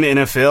 you play in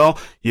the NFL.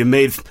 You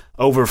made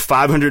over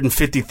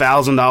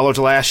 $550,000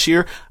 last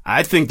year.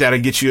 I think that'll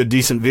get you a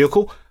decent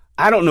vehicle.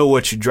 I don't know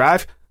what you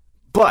drive,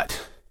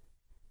 but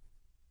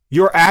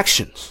your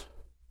actions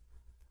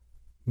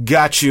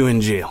got you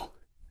in jail.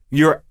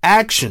 Your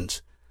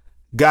actions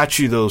got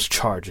you those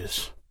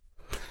charges.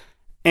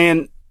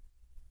 And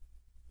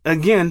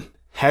again,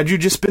 had you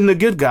just been the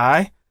good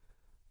guy,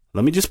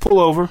 let me just pull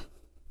over.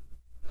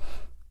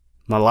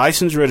 My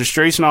license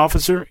registration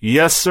officer,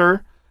 yes,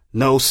 sir.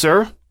 No,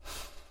 sir.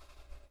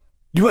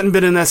 You wouldn't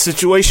been in that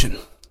situation.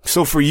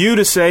 So for you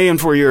to say and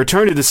for your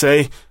attorney to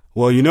say,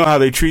 well, you know how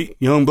they treat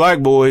young black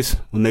boys.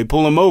 When they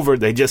pull them over,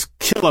 they just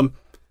kill them.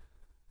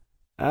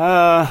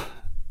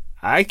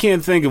 I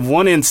can't think of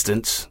one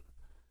instance.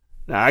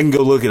 Now, I can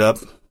go look it up.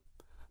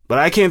 But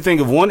I can't think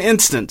of one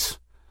instance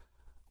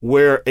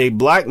where a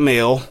black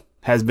male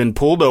has been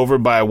pulled over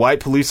by a white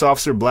police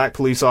officer, black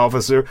police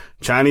officer,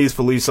 Chinese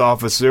police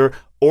officer,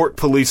 Orc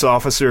police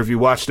officer, if you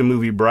watch the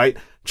movie Bright,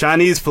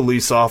 Chinese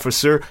police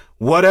officer,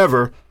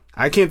 whatever.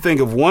 I can't think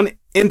of one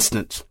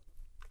instance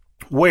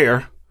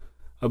where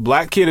a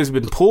black kid has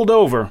been pulled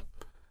over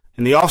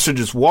and the officer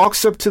just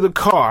walks up to the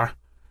car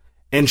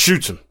and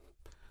shoots him.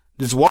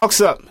 Just walks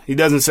up. He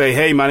doesn't say,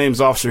 hey, my name's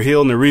Officer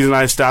Hill and the reason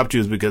I stopped you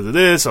is because of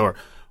this, or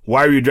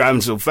why are you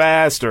driving so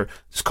fast, or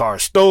this car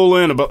is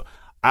stolen. But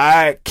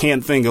I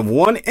can't think of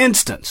one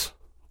instance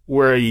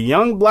where a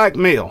young black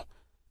male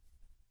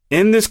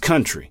in this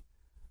country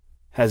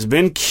has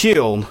been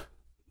killed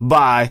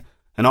by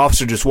an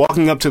officer just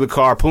walking up to the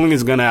car, pulling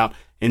his gun out,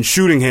 and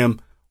shooting him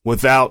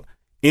without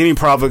any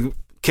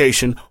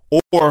provocation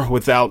or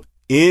without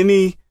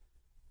any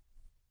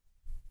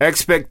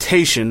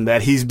expectation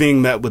that he's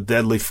being met with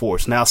deadly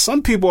force. Now,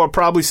 some people are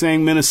probably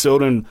saying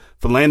Minnesota and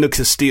Philando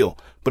Castile,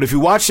 but if you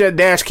watch that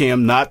dash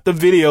cam, not the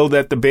video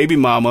that the baby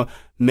mama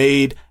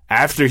made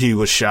after he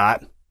was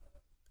shot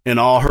and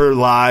all her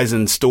lies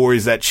and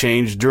stories that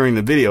changed during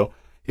the video,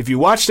 if you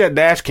watch that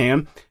dash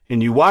cam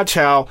and you watch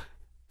how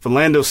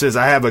Philando says,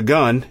 I have a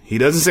gun, he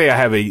doesn't say I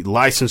have a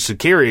license to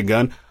carry a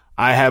gun,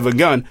 I have a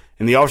gun,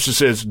 and the officer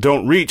says,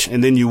 don't reach,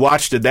 and then you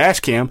watch the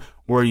dash cam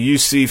where you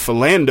see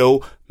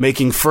Philando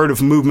making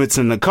furtive movements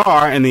in the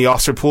car, and the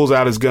officer pulls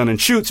out his gun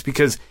and shoots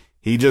because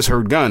he just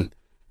heard gun.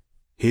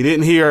 He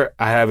didn't hear,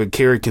 I have a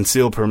carry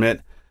concealed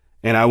permit,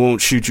 and I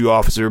won't shoot you,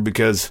 officer,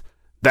 because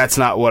that's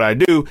not what I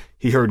do.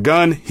 He heard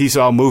gun, he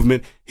saw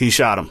movement, he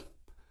shot him.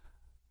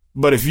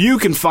 But if you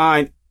can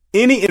find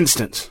any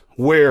instance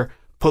where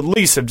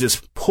police have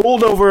just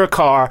pulled over a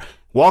car,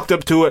 walked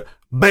up to it,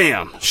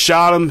 bam,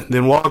 shot him,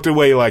 then walked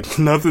away like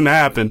nothing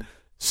happened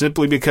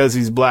simply because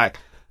he's black,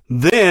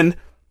 then,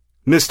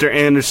 Mr.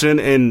 Anderson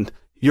and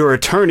your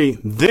attorney,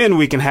 then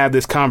we can have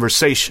this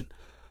conversation.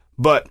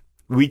 But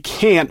we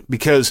can't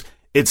because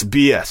it's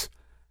BS.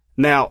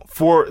 Now,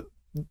 for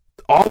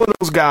all of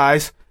those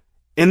guys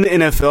in the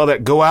NFL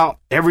that go out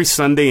every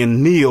Sunday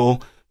and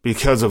kneel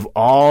because of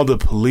all the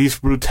police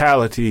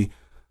brutality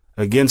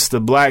against the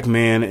black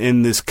man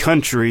in this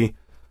country,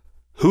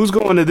 who's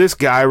going to this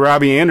guy,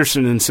 Robbie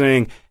Anderson, and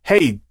saying,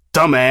 hey,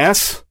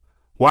 dumbass,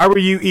 why were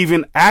you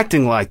even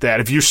acting like that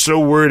if you're so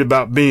worried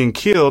about being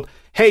killed?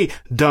 Hey,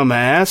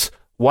 dumbass,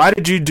 why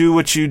did you do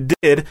what you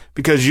did?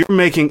 Because you're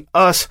making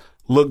us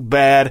look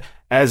bad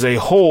as a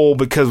whole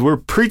because we're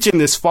preaching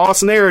this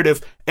false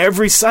narrative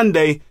every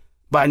Sunday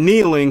by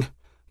kneeling,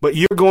 but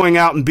you're going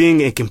out and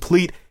being a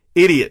complete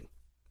idiot.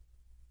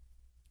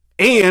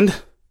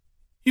 And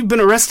you've been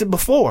arrested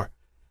before.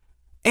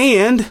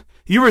 And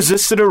you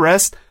resisted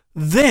arrest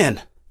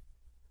then.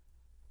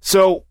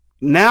 So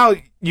now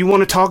you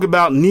want to talk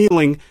about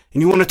kneeling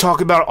and you want to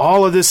talk about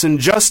all of this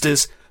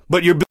injustice,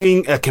 but you're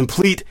being a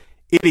complete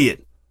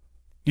idiot.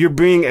 You're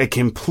being a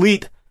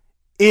complete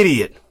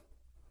idiot.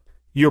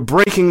 You're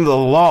breaking the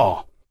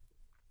law.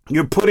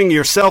 You're putting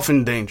yourself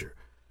in danger.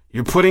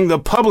 You're putting the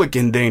public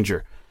in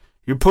danger.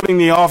 You're putting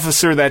the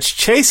officer that's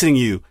chasing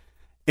you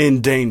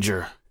in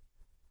danger.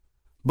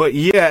 But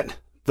yet,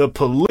 the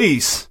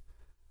police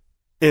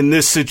in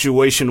this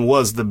situation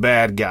was the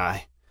bad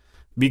guy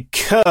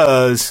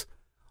because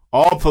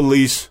all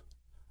police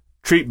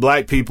treat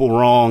black people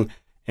wrong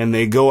and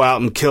they go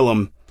out and kill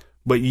them.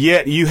 But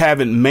yet you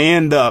haven't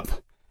manned up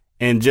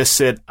and just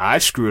said, I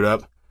screwed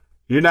up.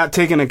 You're not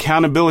taking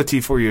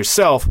accountability for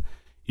yourself.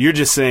 You're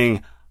just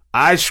saying,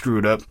 I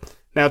screwed up.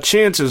 Now,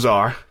 chances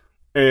are,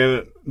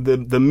 and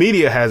the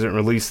media hasn't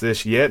released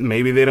this yet.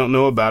 Maybe they don't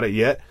know about it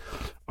yet.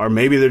 Or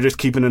maybe they're just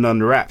keeping it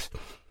under wraps.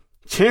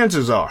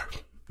 Chances are,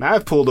 now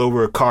I've pulled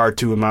over a car or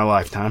two in my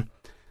lifetime.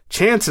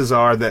 Chances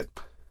are that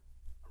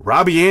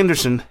Robbie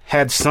Anderson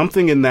had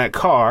something in that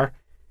car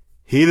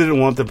he didn't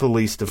want the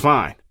police to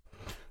find.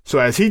 So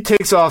as he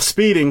takes off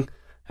speeding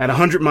at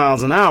 100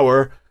 miles an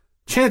hour,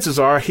 chances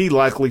are he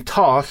likely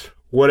tossed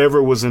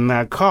whatever was in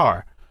that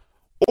car.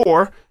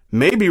 Or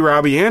maybe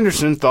Robbie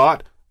Anderson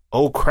thought,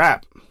 oh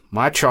crap,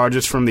 my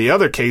charges from the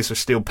other case are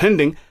still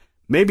pending.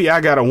 maybe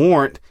I got a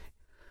warrant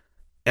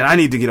and I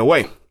need to get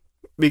away.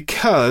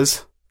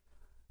 Because,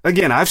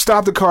 again, I've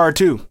stopped the car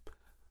too.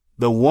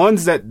 The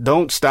ones that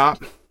don't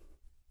stop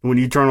when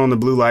you turn on the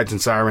blue lights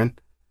and siren,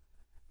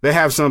 they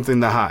have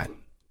something to hide.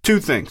 Two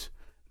things.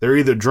 They're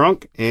either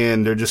drunk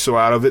and they're just so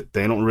out of it,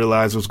 they don't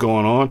realize what's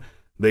going on.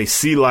 They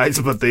see lights,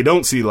 but they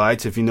don't see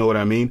lights, if you know what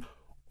I mean.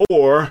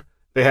 Or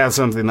they have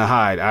something to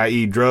hide,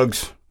 i.e.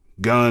 drugs,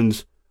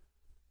 guns,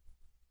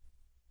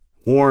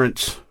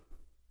 warrants.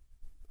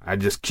 I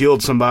just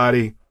killed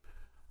somebody.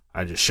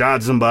 I just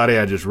shot somebody.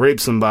 I just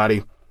raped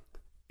somebody.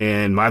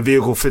 And my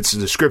vehicle fits the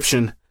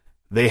description.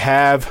 They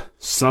have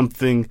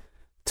something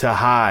to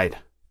hide.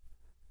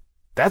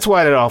 That's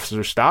why that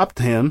officer stopped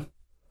him.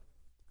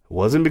 It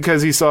wasn't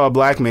because he saw a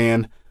black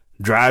man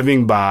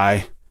driving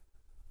by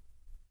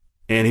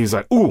and he's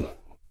like, ooh,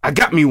 I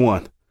got me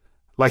one.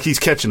 Like he's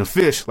catching a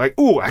fish. Like,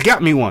 ooh, I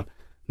got me one.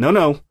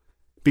 No.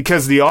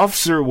 Because the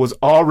officer was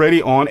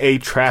already on a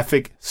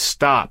traffic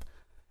stop.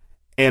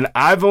 And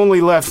I've only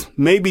left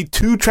maybe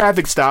 2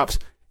 traffic stops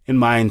in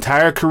my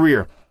entire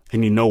career.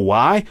 And you know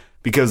why?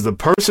 Because the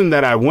person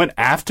that I went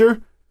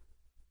after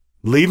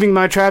leaving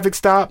my traffic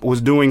stop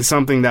was doing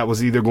something that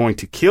was either going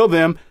to kill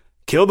them,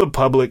 kill the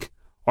public,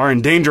 or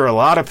endanger a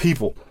lot of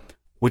people,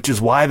 which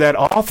is why that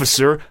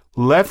officer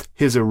left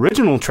his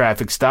original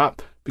traffic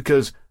stop,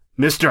 because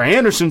Mr.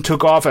 Anderson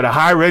took off at a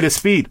high rate of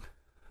speed.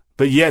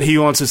 But yet he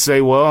wants to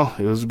say, well,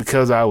 it was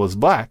because I was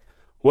black.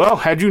 Well,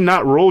 had you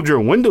not rolled your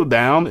window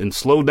down and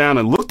slowed down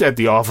and looked at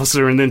the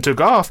officer and then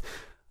took off,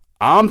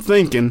 I'm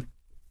thinking,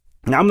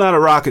 I'm not a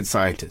rocket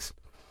scientist,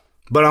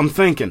 but I'm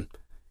thinking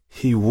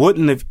he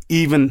wouldn't have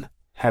even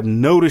have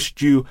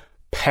noticed you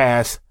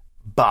pass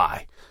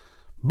by.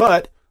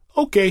 But,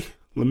 okay,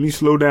 let me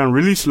slow down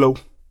really slow.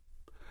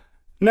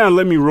 Now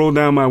let me roll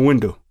down my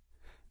window.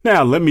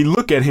 Now let me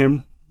look at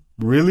him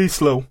really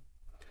slow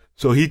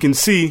so he can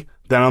see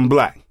that I'm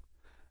black.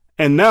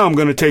 And now I'm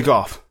going to take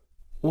off.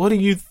 What do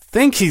you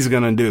think he's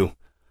going to do?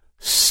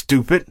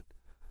 Stupid.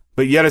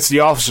 But yet it's the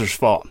officer's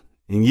fault.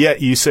 And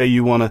yet you say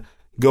you want to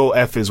go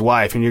F his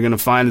wife and you're going to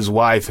find his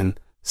wife and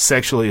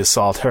sexually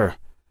assault her.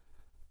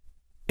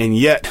 And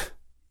yet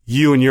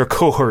you and your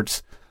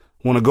cohorts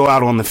want to go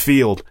out on the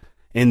field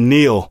and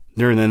kneel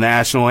during the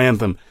national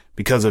anthem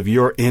because of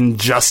your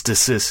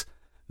injustices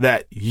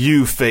that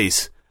you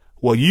face.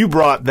 Well, you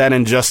brought that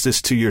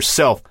injustice to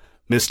yourself,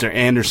 Mr.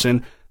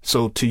 Anderson.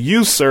 So to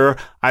you, sir,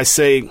 I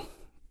say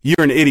you're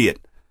an idiot.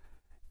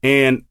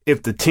 And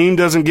if the team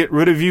doesn't get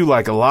rid of you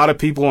like a lot of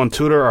people on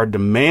Twitter are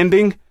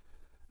demanding,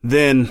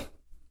 then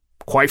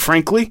quite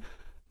frankly,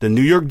 the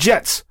New York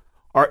Jets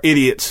are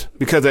idiots,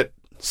 because at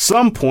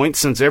some point,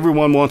 since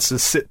everyone wants to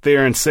sit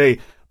there and say,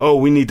 oh,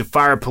 we need to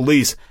fire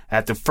police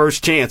at the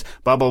first chance,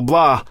 blah, blah,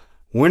 blah,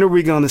 when are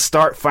we going to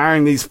start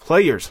firing these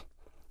players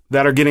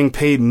that are getting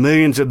paid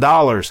millions of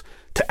dollars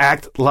to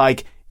act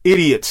like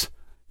idiots?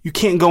 You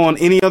can't go on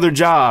any other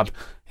job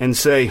and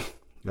say,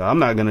 I'm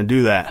not going to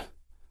do that.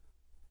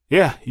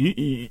 Yeah,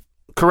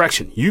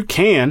 correction, you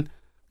can,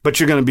 but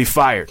you're going to be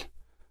fired.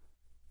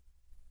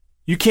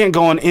 You can't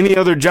go on any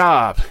other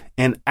job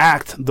and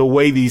act the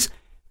way these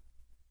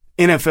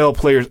NFL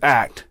players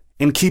act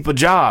and keep a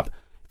job.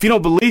 If you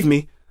don't believe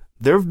me,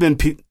 there have been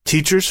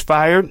teachers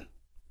fired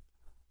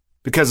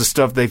because of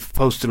stuff they've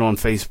posted on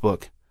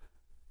Facebook.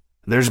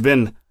 There's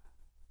been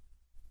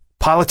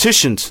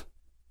politicians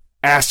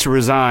asked to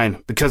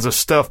resign because of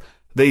stuff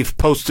they've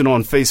posted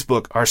on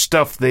Facebook or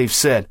stuff they've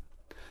said.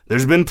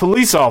 There's been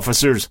police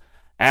officers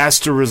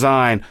asked to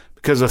resign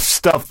because of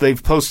stuff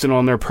they've posted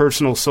on their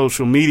personal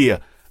social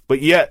media.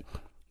 But yet,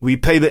 we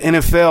pay the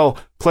NFL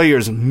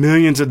players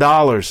millions of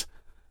dollars.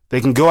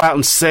 They can go out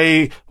and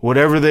say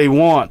whatever they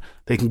want.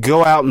 They can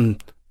go out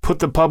and put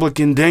the public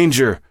in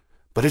danger.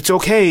 But it's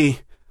okay,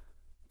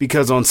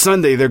 because on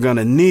Sunday they're going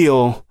to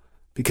kneel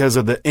because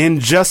of the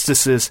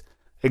injustices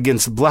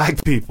against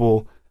black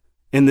people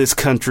in this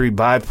country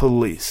by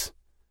police.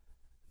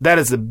 That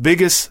is the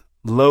biggest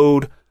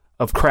load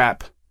of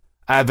crap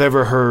I've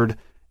ever heard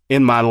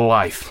in my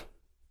life.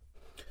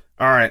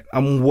 All right,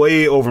 I'm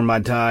way over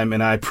my time,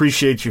 and I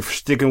appreciate you for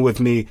sticking with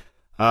me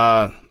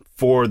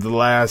for the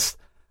last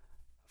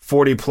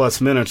 40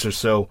 plus minutes or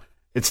so.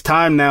 It's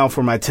time now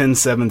for my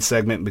 10-7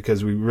 segment,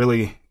 because we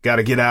really got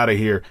to get out of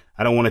here.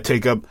 I don't want to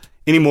take up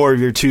any more of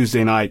your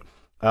Tuesday night.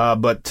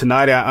 But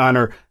tonight I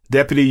honor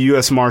Deputy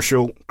U.S.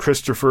 Marshal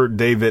Christopher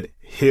David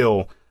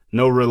Hill.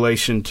 No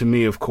relation to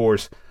me, of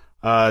course.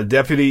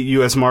 Deputy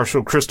U.S.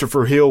 Marshal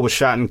Christopher Hill was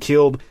shot and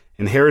killed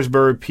in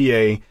Harrisburg,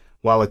 PA,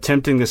 while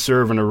attempting to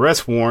serve an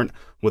arrest warrant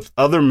with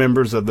other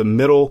members of the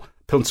Middle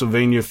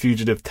Pennsylvania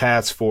Fugitive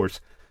Task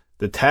Force.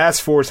 The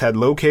task force had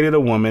located a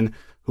woman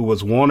who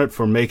was wanted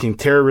for making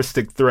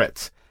terroristic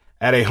threats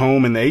at a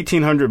home in the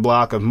 1800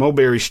 block of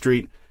Mulberry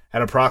Street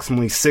at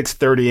approximately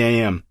 6:30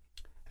 a.m.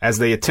 As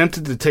they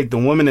attempted to take the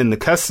woman into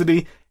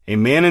custody, a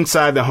man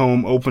inside the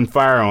home opened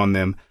fire on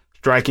them,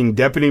 striking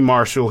Deputy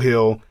Marshal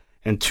Hill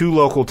and 2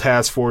 local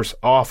task force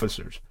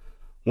officers.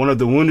 One of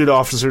the wounded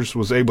officers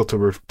was able to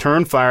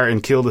return fire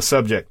and kill the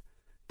subject.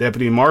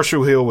 Deputy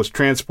Marshal Hill was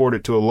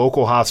transported to a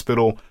local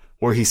hospital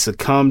where he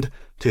succumbed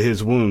to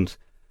his wounds.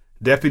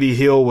 Deputy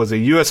Hill was a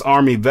U.S.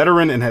 Army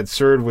veteran and had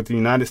served with the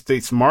United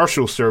States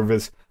Marshal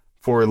Service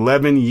for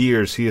 11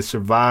 years. He is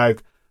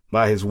survived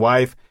by his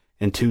wife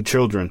and 2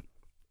 children.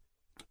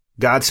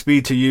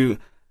 Godspeed to you,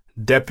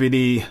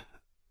 Deputy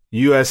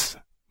U.S.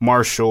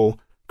 Marshal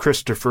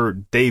Christopher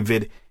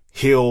David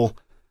Hill.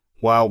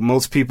 While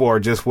most people are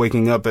just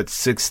waking up at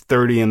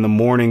 6:30 in the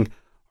morning,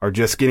 are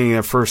just getting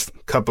their first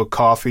cup of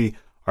coffee,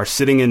 are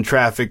sitting in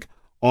traffic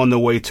on the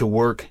way to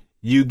work,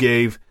 you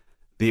gave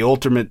the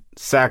ultimate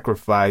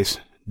sacrifice,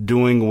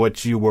 doing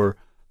what you were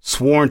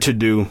sworn to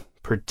do,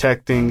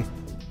 protecting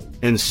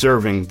and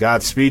serving.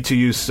 Godspeed to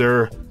you,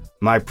 sir.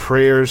 My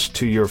prayers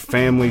to your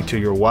family, to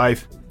your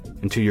wife,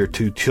 and to your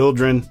 2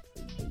 children.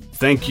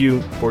 Thank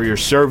you for your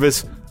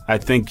service. I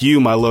thank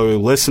you, my loyal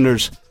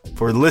listeners,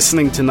 for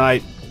listening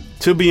tonight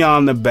to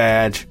Beyond the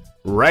Badge,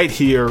 right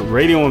here,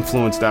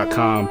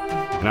 radioinfluence.com,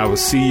 and I will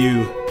see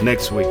you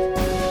next week.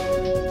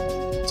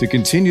 To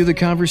continue the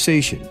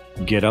conversation,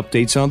 get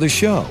updates on the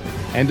show,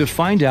 and to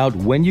find out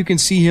when you can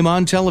see him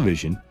on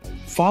television,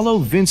 follow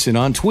Vincent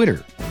on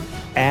Twitter,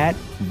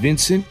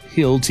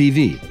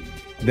 @VincentHillTV.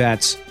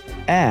 That's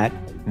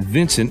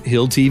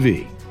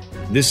 @VincentHillTV.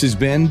 This has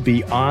been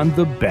Beyond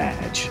the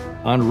Badge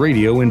on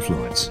Radio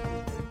Influence.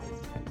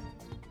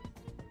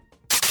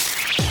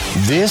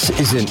 This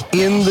is an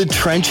In the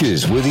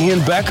Trenches with Ian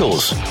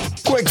Beckles.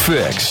 Quick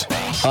Fix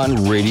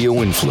on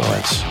Radio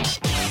Influence.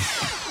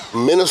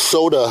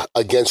 Minnesota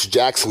against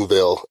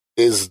Jacksonville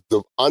is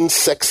the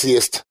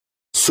unsexiest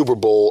Super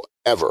Bowl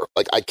ever.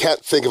 Like, I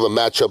can't think of a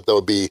matchup that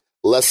would be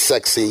less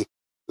sexy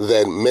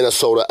than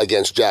Minnesota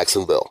against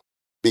Jacksonville,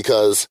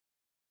 because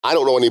I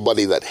don't know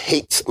anybody that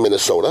hates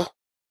Minnesota,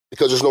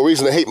 because there's no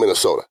reason to hate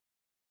Minnesota.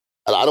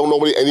 And I don't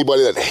know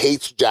anybody that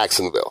hates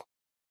Jacksonville,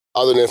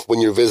 other than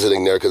when you're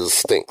visiting there because it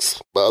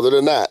stinks. But other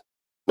than that,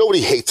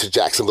 nobody hates the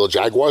Jacksonville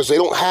Jaguars. They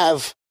don't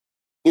have,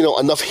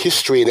 enough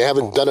history, and they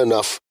haven't done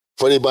enough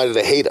for anybody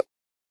to hate them.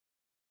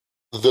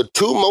 The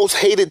 2 most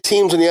hated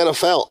teams in the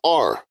NFL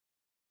are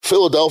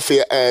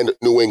Philadelphia and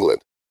New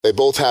England. They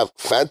both have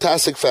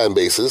fantastic fan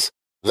bases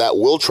that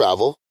will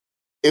travel.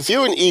 If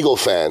you're an Eagle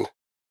fan,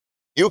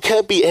 you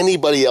can't be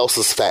anybody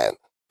else's fan.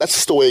 That's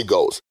just the way it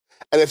goes.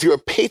 And if you're a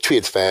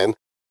Patriots fan,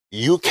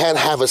 you can't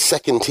have a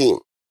second team.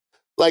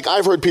 Like,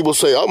 I've heard people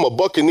say, I'm a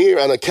Buccaneer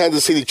and a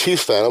Kansas City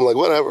Chiefs fan. I'm like,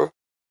 whatever.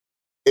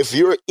 If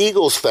you're an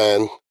Eagles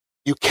fan,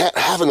 you can't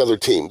have another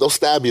team. They'll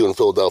stab you in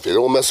Philadelphia. They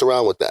won't mess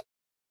around with that.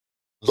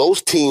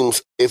 Those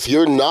teams, if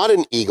you're not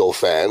an Eagle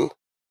fan,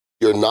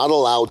 you're not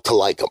allowed to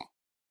like them.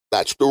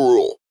 That's the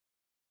rule.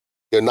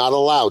 You're not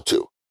allowed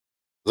to.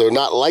 They're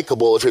not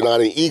likable if you're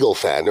not an Eagle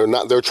fan. They're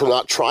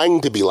not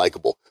trying to be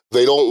likable.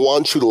 They don't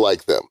want you to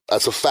like them.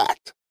 That's a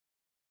fact.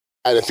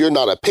 And if you're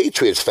not a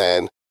Patriots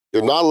fan,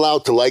 you're not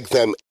allowed to like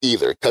them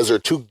either, because they're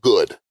too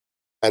good.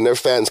 And their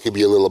fans can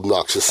be a little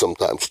obnoxious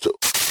sometimes too.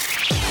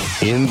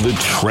 In the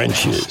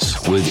Trenches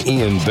with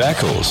Ian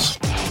Beckles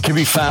can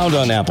be found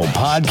on Apple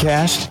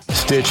Podcast,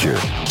 Stitcher,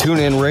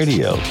 TuneIn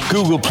Radio,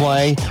 Google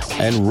Play,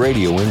 and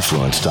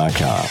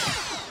RadioInfluence.com.